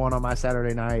more that I want on my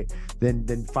Saturday night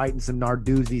than fighting some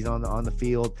Narduzzi's on the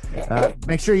field.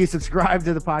 Make sure you subscribe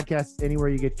to the podcast anywhere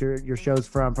you get your shows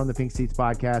from the Pink Seats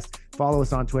podcast. Follow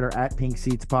us on Twitter at Pink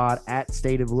Seats Pod, at the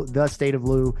State of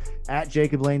Lou, at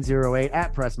Jacob Lane 08,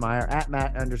 at Press Meyer, at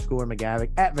Matt_McGavick,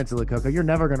 at Vincent Lucoco. You're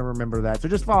never going to remember that. So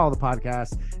just follow the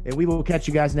podcast and we will catch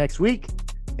you guys next week.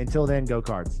 Until then, go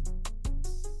Cards.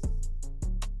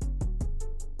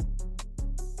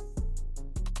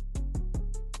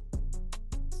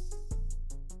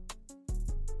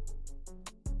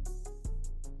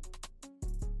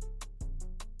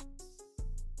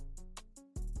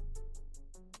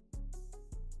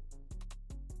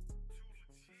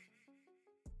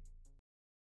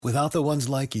 Without the ones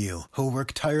like you, who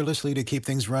work tirelessly to keep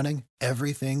things running,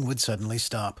 everything would suddenly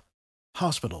stop.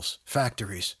 Hospitals,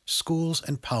 factories, schools,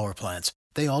 and power plants,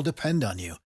 they all depend on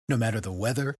you. No matter the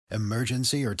weather,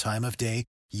 emergency, or time of day,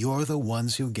 you're the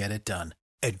ones who get it done.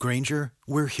 At Grainger,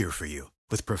 we're here for you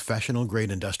with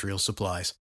professional-grade industrial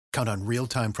supplies. Count on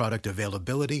real-time product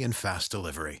availability and fast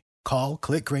delivery. Call,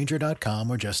 click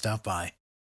Grainger.com, or just stop by.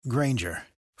 Grainger,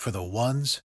 for the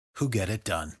ones who get it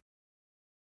done.